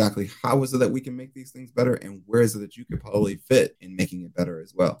seeing exactly how is it that we can make these things better, and where is it that you could probably fit in making it better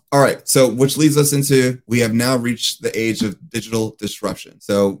as well. All right, so which leads us into, we have now reached the age of digital disruption.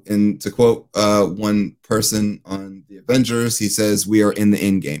 So, and to quote one person on the Avengers, he says, we are in the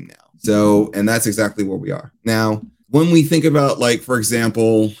end game now. So, and that's exactly where we are. Now, when we think about, like, for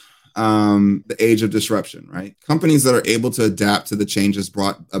example, the age of disruption, right? Companies that are able to adapt to the changes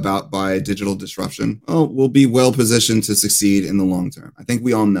brought about by digital disruption will be well positioned to succeed in the long term. I think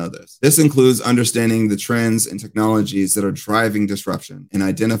we all know this. This includes understanding the trends and technologies that are driving disruption and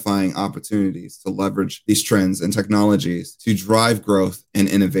identifying opportunities to leverage these trends and technologies to drive growth and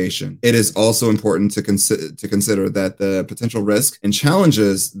innovation. It is also important to consider that the potential risk and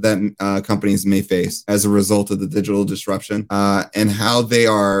challenges that companies may face as a result of the digital disruption and how they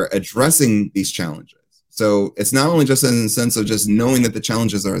are addressing these challenges. So it's not only just in the sense of just knowing that the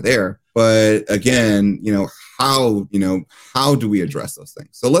challenges are there, but again, how do we address those things?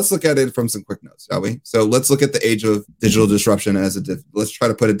 So let's look at it from some quick notes, shall we? So let's look at the age of digital disruption as let's try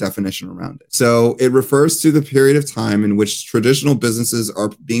to put a definition around it. So it refers to the period of time in which traditional businesses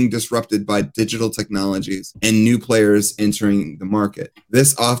are being disrupted by digital technologies and new players entering the market.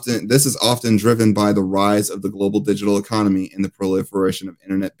 This is often driven by the rise of the global digital economy and the proliferation of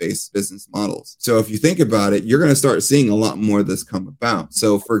internet-based business models. So if you think about it, you're going to start seeing a lot more of this come about.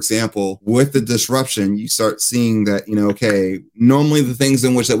 So for example, with the disruption, you start seeing that, okay, normally the things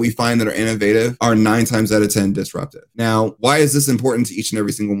in which that we find that are innovative are 9 times out of 10 disruptive. Now, why is this important to each and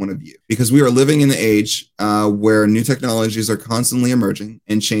every single one of you? Because we are living in an age where new technologies are constantly emerging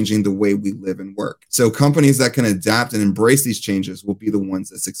and changing the way we live and work. So companies that can adapt and embrace these changes will be the ones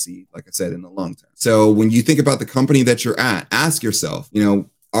that succeed, like I said, in the long term. So when you think about the company that you're at, ask yourself,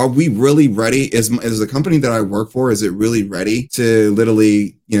 are we really ready? Is the company that I work for, is it really ready to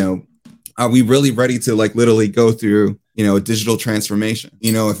literally, are we really ready to literally go through, a digital transformation?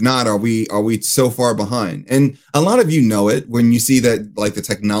 If not, are we so far behind? And a lot of know it when you see that the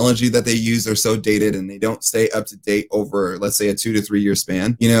technology that they use are so dated and they don't stay up to date over, let's say, a 2 to 3 year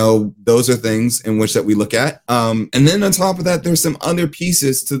span. Those are things in which that we look at. And then on top of that, there's some other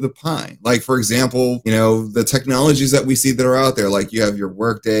pieces to the pie. Like, for example, the technologies that we see that are out there, like you have your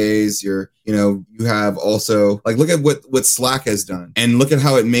work days, you have also look at what Slack has done and look at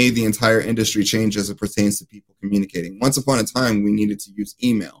how it made the entire industry change as it pertains to people communicating. Once upon a time, we needed to use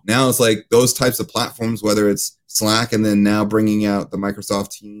email. Now it's those types of platforms, whether it's Slack and then now bringing out the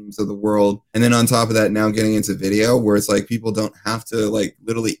Microsoft Teams of the world. And then on top of that, now getting into video where it's people don't have to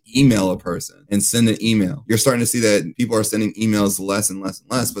literally email a person and send an email. You're starting to see that people are sending emails less and less and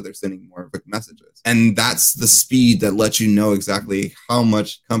less, but they're sending more quick messages. And that's the speed that lets you know exactly how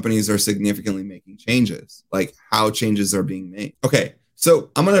much companies are significantly making changes, how changes are being made. Okay.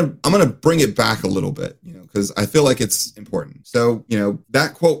 So I'm gonna bring it back a little bit, because I feel like it's important. So,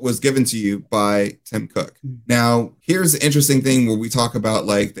 that quote was given to you by Tim Cook. Now, here's the interesting thing where we talk about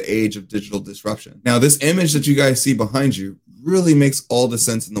the age of digital disruption. Now, this image that you guys see behind you really makes all the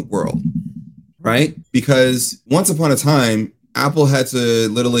sense in the world, right? Because once upon a time, Apple had to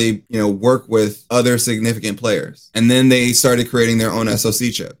literally, work with other significant players. And then they started creating their own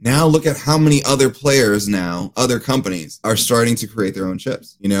SoC chip. Now look at how many other players now, other companies are starting to create their own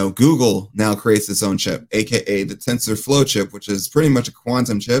chips. Google now creates its own chip, aka the TensorFlow chip, which is pretty much a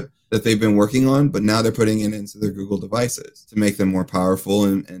quantum chip that they've been working on, but now they're putting it into their Google devices to make them more powerful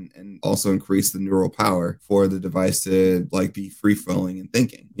and also increase the neural power for the device to be free flowing and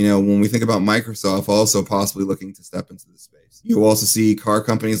thinking. When we think about Microsoft also possibly looking to step into the space, you also see car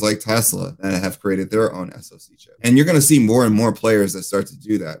companies like Tesla that have created their own SoC chip. And you're going to see more and more players that start to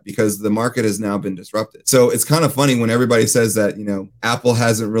do that because the market has now been disrupted. So it's kind of funny when everybody says that, Apple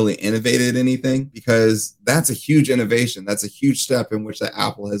hasn't really innovated anything, because that's a huge innovation. That's a huge step in which that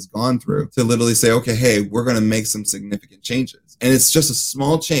Apple has gone through to literally say, okay, hey, we're going to make some significant changes. And it's just a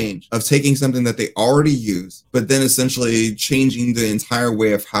small change of taking something that they already use, but then essentially changing the entire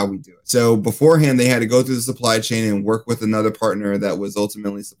way of how we do it. So beforehand, they had to go through the supply chain and work with another partner that was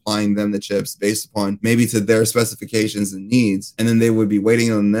ultimately supplying them the chips based upon maybe to their specifications and needs. And then they would be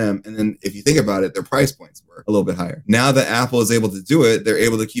waiting on them. And then if you think about it, their price points were a little bit higher. Now that Apple is able to do it, they're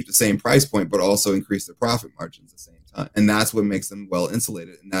able to keep the same price point, but also increase their profit margins at the same time. And that's what makes them well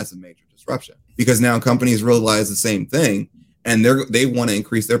insulated. And that's a major disruption, because now companies realize the same thing. And they want to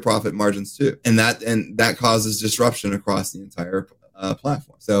increase their profit margins too. And that causes disruption across the entire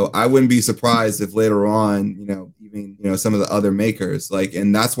platform. So I wouldn't be surprised if later on, even, some of the other makers,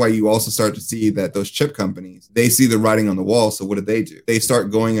 and that's why you also start to see that those chip companies, they see the writing on the wall. So what do? They start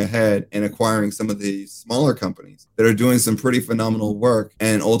going ahead and acquiring some of these smaller companies that are doing some pretty phenomenal work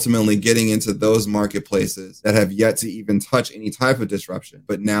and ultimately getting into those marketplaces that have yet to even touch any type of disruption.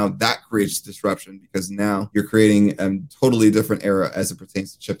 But now that creates disruption because now you're creating a totally different era as it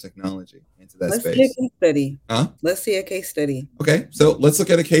pertains to chip technology into that space. Let's see a case study. Huh? Let's see a case study. Okay, so let's look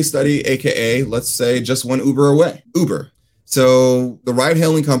at a case study, aka let's say just one Uber away. Uber. So the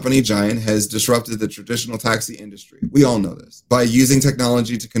ride-hailing company Giant has disrupted the traditional taxi industry. We all know this by using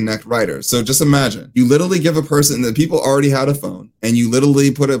technology to connect riders. So just imagine you literally give a person that people already had a phone, and you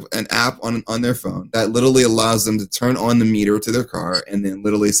literally put an app on their phone that literally allows them to turn on the meter to their car and then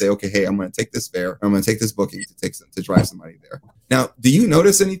literally say, okay, hey, I'm going to take this fare. I'm going to take this booking to drive somebody there. Now, do you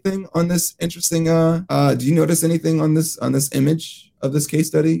notice anything on this interesting? Do you notice anything on this image of this case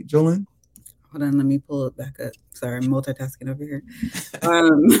study, Jolene? Hold on, let me pull it back up. Sorry, I'm multitasking over here.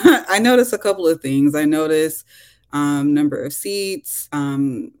 I noticed a couple of things. I noticed number of seats,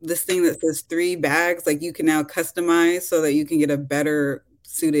 this thing that says 3 bags, you can now customize so that you can get a better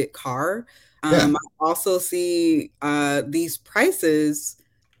suited car. I also see these prices.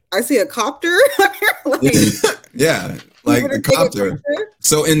 I see a copter. Yeah, a copter.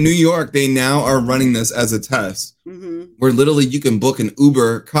 So in New York, they now are running this as a test where literally you can book an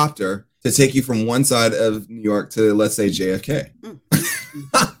Uber copter to take you from one side of New York to, let's say, JFK.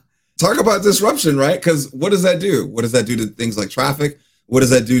 Talk about disruption, right? Because what does that do? What does that do to things like traffic? What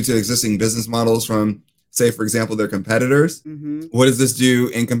does that do to existing business models from say, for example, their competitors? Mm-hmm. What does this do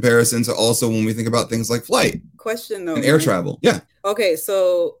in comparison to also when we think about things like flight? Question though. And air travel. Yeah. Okay,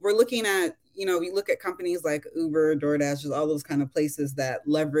 so we're looking at, we look at companies like Uber, DoorDash, all those kind of places that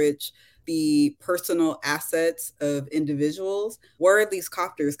leverage the personal assets of individuals. Where are these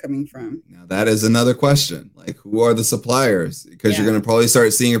copters coming from? Now, that is another question. Like, who are the suppliers? Because you're going to probably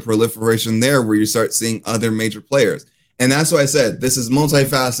start seeing a proliferation there where you start seeing other major players. And that's why I said this is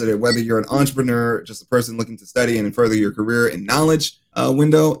multifaceted, whether you're an entrepreneur, just a person looking to study and further your career and knowledge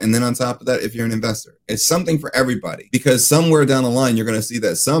window. And then on top of that, if you're an investor, it's something for everybody, because somewhere down the line, you're going to see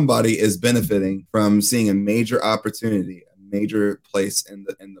that somebody is benefiting from seeing a major opportunity, a major place in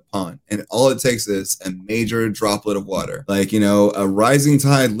the pond. And all it takes is a major droplet of water. Like, a rising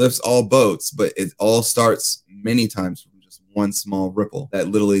tide lifts all boats, but it all starts many times from just one small ripple that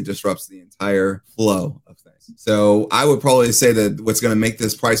literally disrupts the entire flow of things. So I would probably say that what's going to make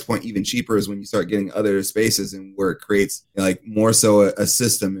this price point even cheaper is when you start getting other spaces and where it creates like more so a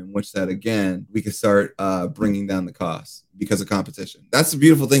system in which that, again, we can start bringing down the cost because of competition. That's the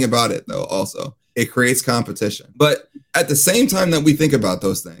beautiful thing about it, though. Also, it creates competition. But at the same time that we think about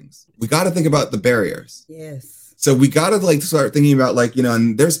those things, we got to think about the barriers. Yes. So we got to start thinking about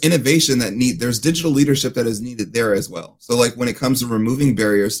and there's innovation there's digital leadership that is needed there as well. So when it comes to removing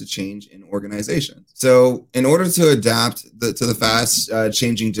barriers to change in organizations. So in order to adapt to the fast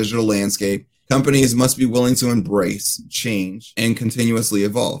changing digital landscape, companies must be willing to embrace change and continuously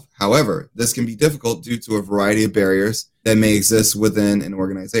evolve. However, this can be difficult due to a variety of barriers that may exist within an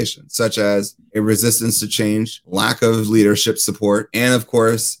organization, such as a resistance to change, lack of leadership support, and of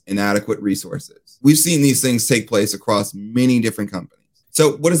course, inadequate resources. We've seen these things take place across many different companies.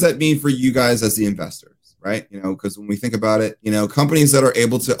 So what does that mean for you guys as the investors, right? Because when we think about it, companies that are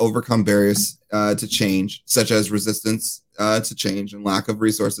able to overcome barriers to change, such as resistance to change and lack of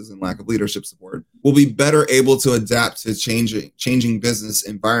resources and lack of leadership support, will be better able to adapt to changing business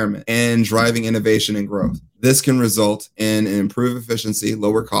environment and driving innovation and growth. This can result in an improved efficiency,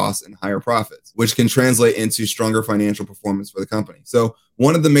 lower costs, and higher profits, which can translate into stronger financial performance for the company. So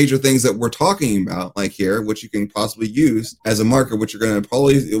one of the major things that we're talking about, like here, which you can possibly use as a marker, which you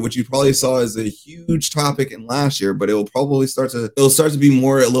probably saw as a huge topic in last year, but it'll start to be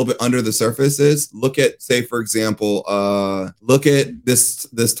more a little bit under the surface, is look at, say, for example, look at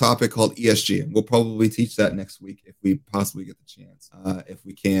this topic called ESG. We'll probably teach that next week if we possibly get the chance, if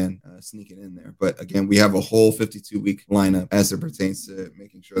we can sneak it in there. But again, we have a whole 52-week lineup as it pertains to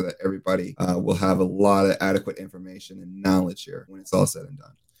making sure that everybody will have a lot of adequate information and knowledge here when it's all said and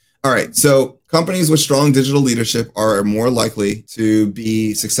done. All right, so companies with strong digital leadership are more likely to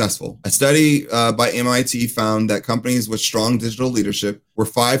be successful. A study by MIT found that companies with strong digital leadership were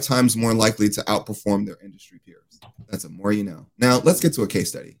 5 times more likely to outperform their industry peers. That's the more you know. Now, let's get to a case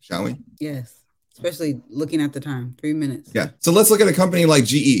study, shall we? Yes, especially looking at the time, 3 minutes. Yeah, so let's look at a company like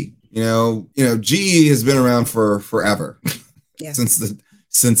GE. GE has been around for forever, yeah. since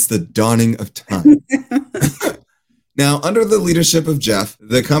the dawning of time. Now, under the leadership of Jeff,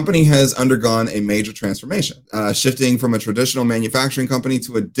 the company has undergone a major transformation, shifting from a traditional manufacturing company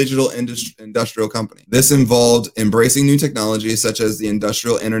to a digital industrial company. This involved embracing new technologies such as the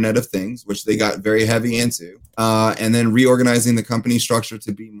industrial Internet of Things, which they got very heavy into, and then reorganizing the company structure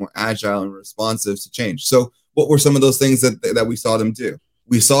to be more agile and responsive to change. So what were some of those things that we saw them do?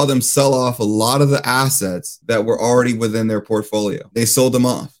 We saw them sell off a lot of the assets that were already within their portfolio. They sold them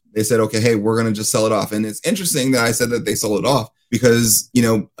off. They said, okay, hey, we're going to just sell it off. And it's interesting that I said that they sold it off because,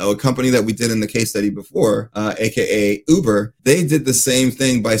 a company that we did in the case study before, aka Uber, they did the same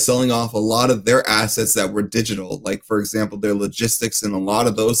thing by selling off a lot of their assets that were digital. Like, for example, their logistics and a lot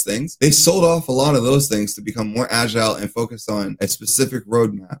of those things. They sold off a lot of those things to become more agile and focus on a specific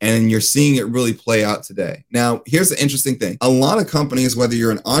roadmap. And you're seeing it really play out today. Now, here's the interesting thing. A lot of companies, whether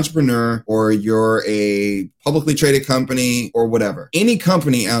you're an entrepreneur or you're a publicly traded company or whatever, any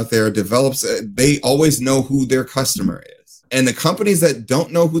company out there develops, they always know who their customer is. And the companies that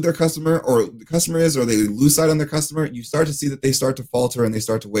don't know who their customer is, or they lose sight on their customer, you start to see that they start to falter and they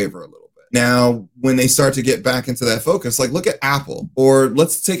start to waver a little bit. Now, when they start to get back into that focus, like look at Apple, or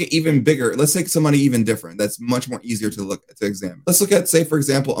let's take it even bigger. Let's take somebody even different. That's much more easier to examine. Let's look at, say, for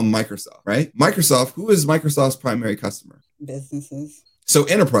example, a Microsoft, right? Microsoft, who is Microsoft's primary customer? Businesses. So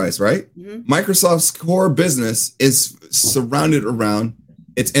enterprise, right? Mm-hmm. Microsoft's core business is surrounded around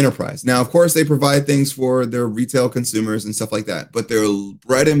its enterprise. Now, of course, they provide things for their retail consumers and stuff like that, but their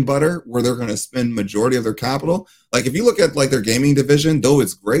bread and butter, where they're going to spend majority of their capital, like if you look at like their gaming division, though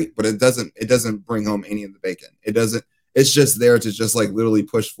it's great, but it doesn't bring home any of the bacon. It's just there to just like literally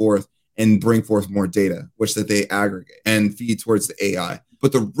push forth and bring forth more data, which that they aggregate and feed towards the AI.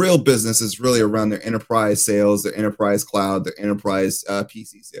 but the real business is really around their enterprise sales, their enterprise cloud, their enterprise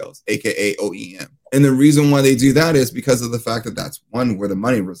PC sales, aka OEM. And the reason why they do that is because of the fact that that's one, where the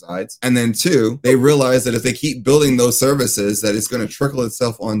money resides. And then two, they realize that if they keep building those services, that it's going to trickle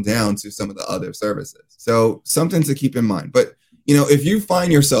itself on down to some of the other services. So something to keep in mind. But, if you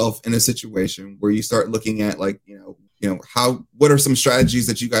find yourself in a situation where you start looking at what are some strategies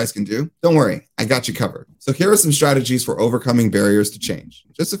that you guys can do? Don't worry, I got you covered. So here are some strategies for overcoming barriers to change.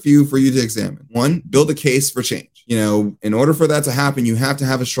 Just a few for you to examine. One, build a case for change. In order for that to happen, you have to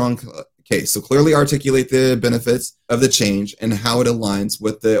have a strong case. So clearly articulate the benefits of the change and how it aligns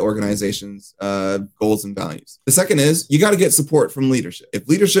with the organization's goals and values. The second is you got to get support from leadership. If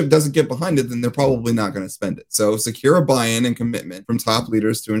leadership doesn't get behind it, then they're probably not going to spend it. So secure a buy-in and commitment from top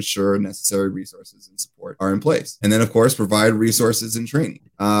leaders to ensure necessary resources and support are in place. And then, of course, provide resources and training.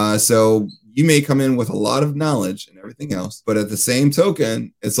 So you may come in with a lot of knowledge and everything else, but at the same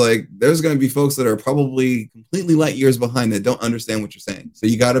token, it's like there's going to be folks that are probably completely light years behind that don't understand what you're saying. So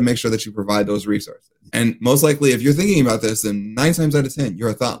you got to make sure that you provide those resources. And most likely, if you're thinking about this, then 9 times out of 10,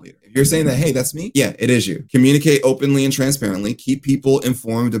 you're a thought leader. If you're saying that, hey, that's me, yeah, it is you. Communicate openly and transparently. Keep people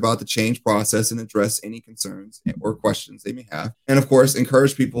informed about the change process and address any concerns or questions they may have. And of course,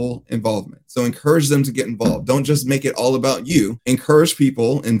 encourage people involvement. So encourage them to get involved. Don't just make it all about you. Encourage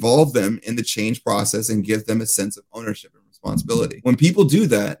people, involve them in the change process, and give them a sense of ownership and responsibility. When people do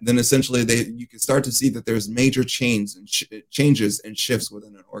that, then essentially you can start to see that there's major changes and shifts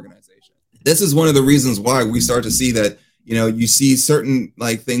within an organization. This is one of the reasons why we start to see that, you see certain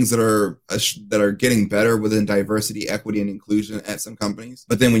things that are getting better within diversity, equity, and inclusion at some companies.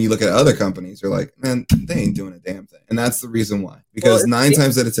 But then when you look at other companies, you're like, man, they ain't doing a damn thing. And that's the reason why, because 9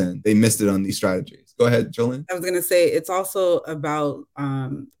 times out of 10, they missed it on these strategies. Go ahead, Jolene. I was going to say it's also about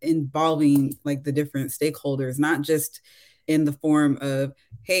involving the different stakeholders, not just in the form of,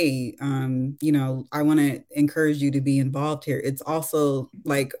 hey, I want to encourage you to be involved here. It's also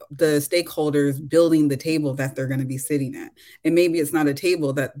like the stakeholders building the table that they're going to be sitting at. And maybe it's not a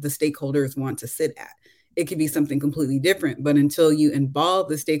table that the stakeholders want to sit at. It could be something completely different. But until you involve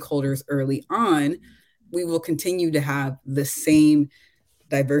the stakeholders early on, we will continue to have the same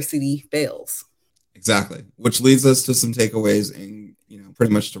diversity fails. Exactly. Which leads us to some takeaways and,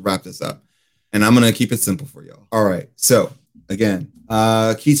 pretty much to wrap this up. And I'm going to keep it simple for y'all. All right. So again,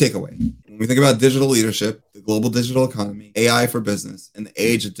 key takeaway. When we think about digital leadership, the global digital economy, AI for business, and the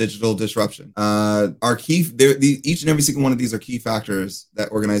age of digital disruption, each and every single one of these are key factors that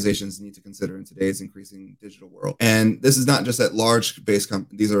organizations need to consider in today's increasing digital world. And this is not just at large-based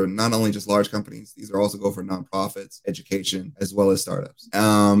companies. These are not only just large companies. These are also go for nonprofits, education, as well as startups.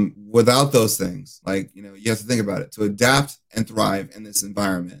 Without those things, you have to think about it. To adapt and thrive in this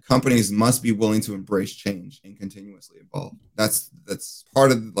environment, companies must be willing to embrace change and continuously evolve. That's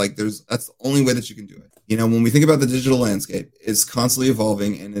part of that's the only way that you can do it. When we think about the digital landscape, it's constantly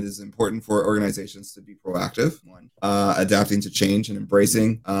evolving, and it is important for organizations to be proactive, adapting to change and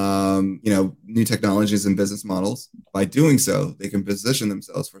embracing, new technologies and business models. By doing so, they can position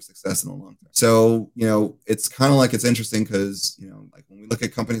themselves for success in the long term. So, it's kind of it's interesting because, when we look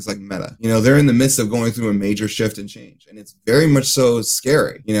at companies like Meta, they're in the midst of going through a major shift and change, and it's very much so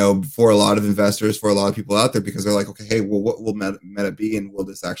scary, for a lot of investors, for a lot of people out there, because they're like, okay, hey, well, what will Meta be, and will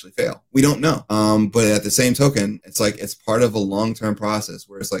this actually fail? We don't know. But at the same token, it's part of a long-term process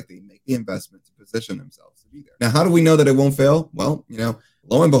where it's they make the investment to position themselves to be there. Now, how do we know that it won't fail? Well,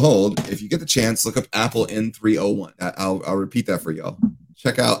 lo and behold, if you get the chance, look up Apple N301. I'll repeat that for y'all.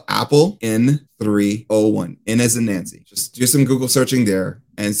 Check out Apple N301. N as in Nancy. Just do some Google searching there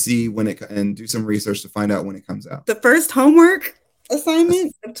and see and do some research to find out when it comes out. The first homework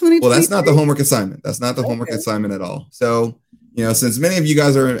assignment of 2020. Well, that's not the homework assignment. That's not the homework assignment at all. So, since many of you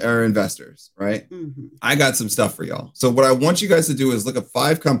guys are investors, right? Mm-hmm. I got some stuff for y'all. So what I want you guys to do is look at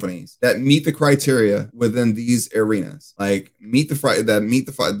 5 companies that meet the criteria within these arenas. For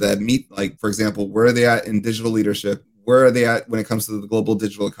example, where are they at in digital leadership? Where are they at when it comes to the global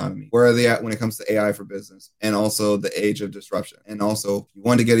digital economy? Where are they at when it comes to AI for business? And also the age of disruption. And also, if you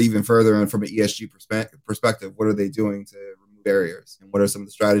want to get even further and from an ESG perspective, what are they doing to remove barriers? And what are some of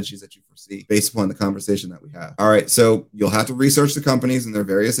the strategies that you foresee based upon the conversation that we have? All right, so you'll have to research the companies in their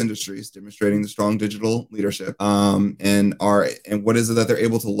various industries, demonstrating the strong digital leadership, and what is it that they're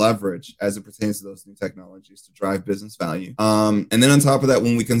able to leverage as it pertains to those new technologies to drive business value. And then on top of that,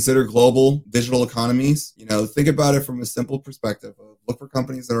 when we consider global digital economies, think about it from a simple perspective of look for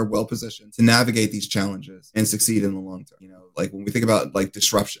companies that are well positioned to navigate these challenges and succeed in the long term. When we think about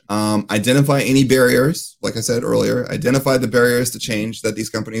disruption, identify any barriers. Like I said earlier, identify the barriers to change that these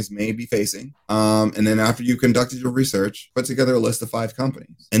companies may be facing. And then after you conducted your research, put together a list of 5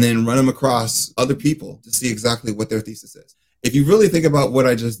 companies and then run them across other people to see exactly what their thesis is. If you really think about what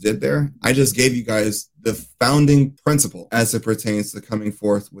I just did there, I just gave you guys the founding principle as it pertains to coming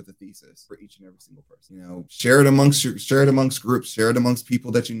forth with a thesis for each and every single person. You know, share it amongst groups, share it amongst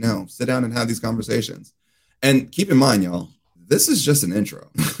people that you know. Sit down and have these conversations. And keep in mind, y'all, this is just an intro.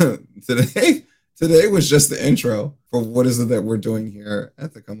 Today was just the intro for what is it that we're doing here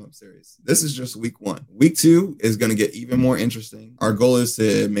at the Come Up series. This is just week 1. Week 2 is going to get even more interesting. Our goal is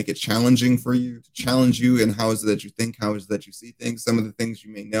to make it challenging for you, to challenge you in how is it that you think, how is it that you see things, some of the things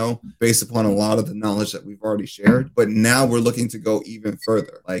you may know based upon a lot of the knowledge that we've already shared. But now we're looking to go even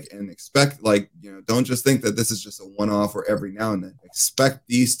further, and expect, don't just think that this is just a one-off or every now and then. Expect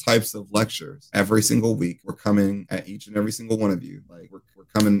these types of lectures every single week. We're coming at each and every single one of you.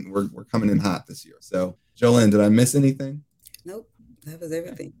 We're coming in hot this year. So, Jolene, did I miss anything? Nope, that was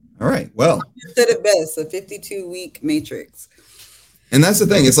everything. All right. Well, you said it best, a 52-week matrix. And that's the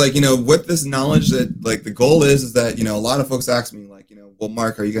thing. It's with this knowledge that the goal is that, a lot of folks ask me well,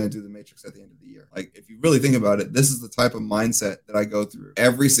 Mark, are you going to do the matrix at the end of the year? If you really think about it, this is the type of mindset that I go through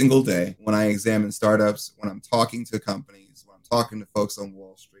every single day when I examine startups, when I'm talking to companies, when I'm talking to folks on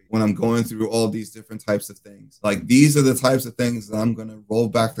Wall Street, when I'm going through all these different types of things. These are the types of things that I'm going to roll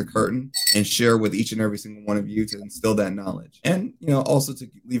back the curtain and share with each and every single one of you to instill that knowledge. And, also to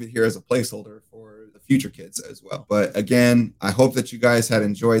leave it here as a placeholder for the future kids as well. But again, I hope that you guys had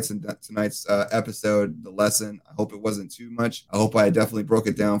enjoyed tonight's episode, the lesson. I hope it wasn't too much. I hope I definitely broke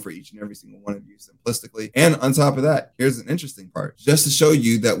it down for each and every single one of you simplistically. And on top of that, here's an interesting part. Just to show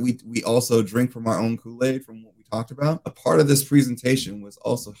you that we also drink from our own Kool-Aid from what we talked about. A part of this presentation was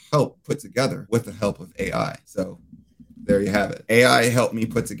also helped put together with the help of AI. So there you have it. AI helped me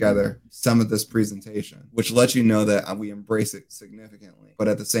put together some of this presentation, which lets you know that we embrace it significantly. But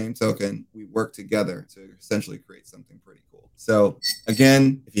at the same token, we work together to essentially create something pretty cool. So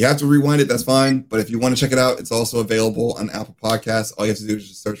again, if you have to rewind it, that's fine. But if you want to check it out, it's also available on Apple Podcasts. All you have to do is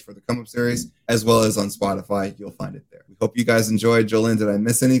just search for the Come Up series, as well as on Spotify. You'll find it there. We hope you guys enjoyed. Jolene, did I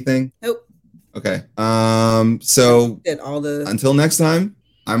miss anything? Nope. Okay. So until next time,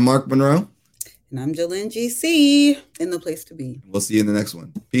 I'm Mark Monroe. And I'm Jolene GC, in the place to be. We'll see you in the next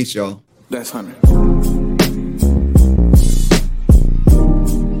one. Peace, y'all. That's 100.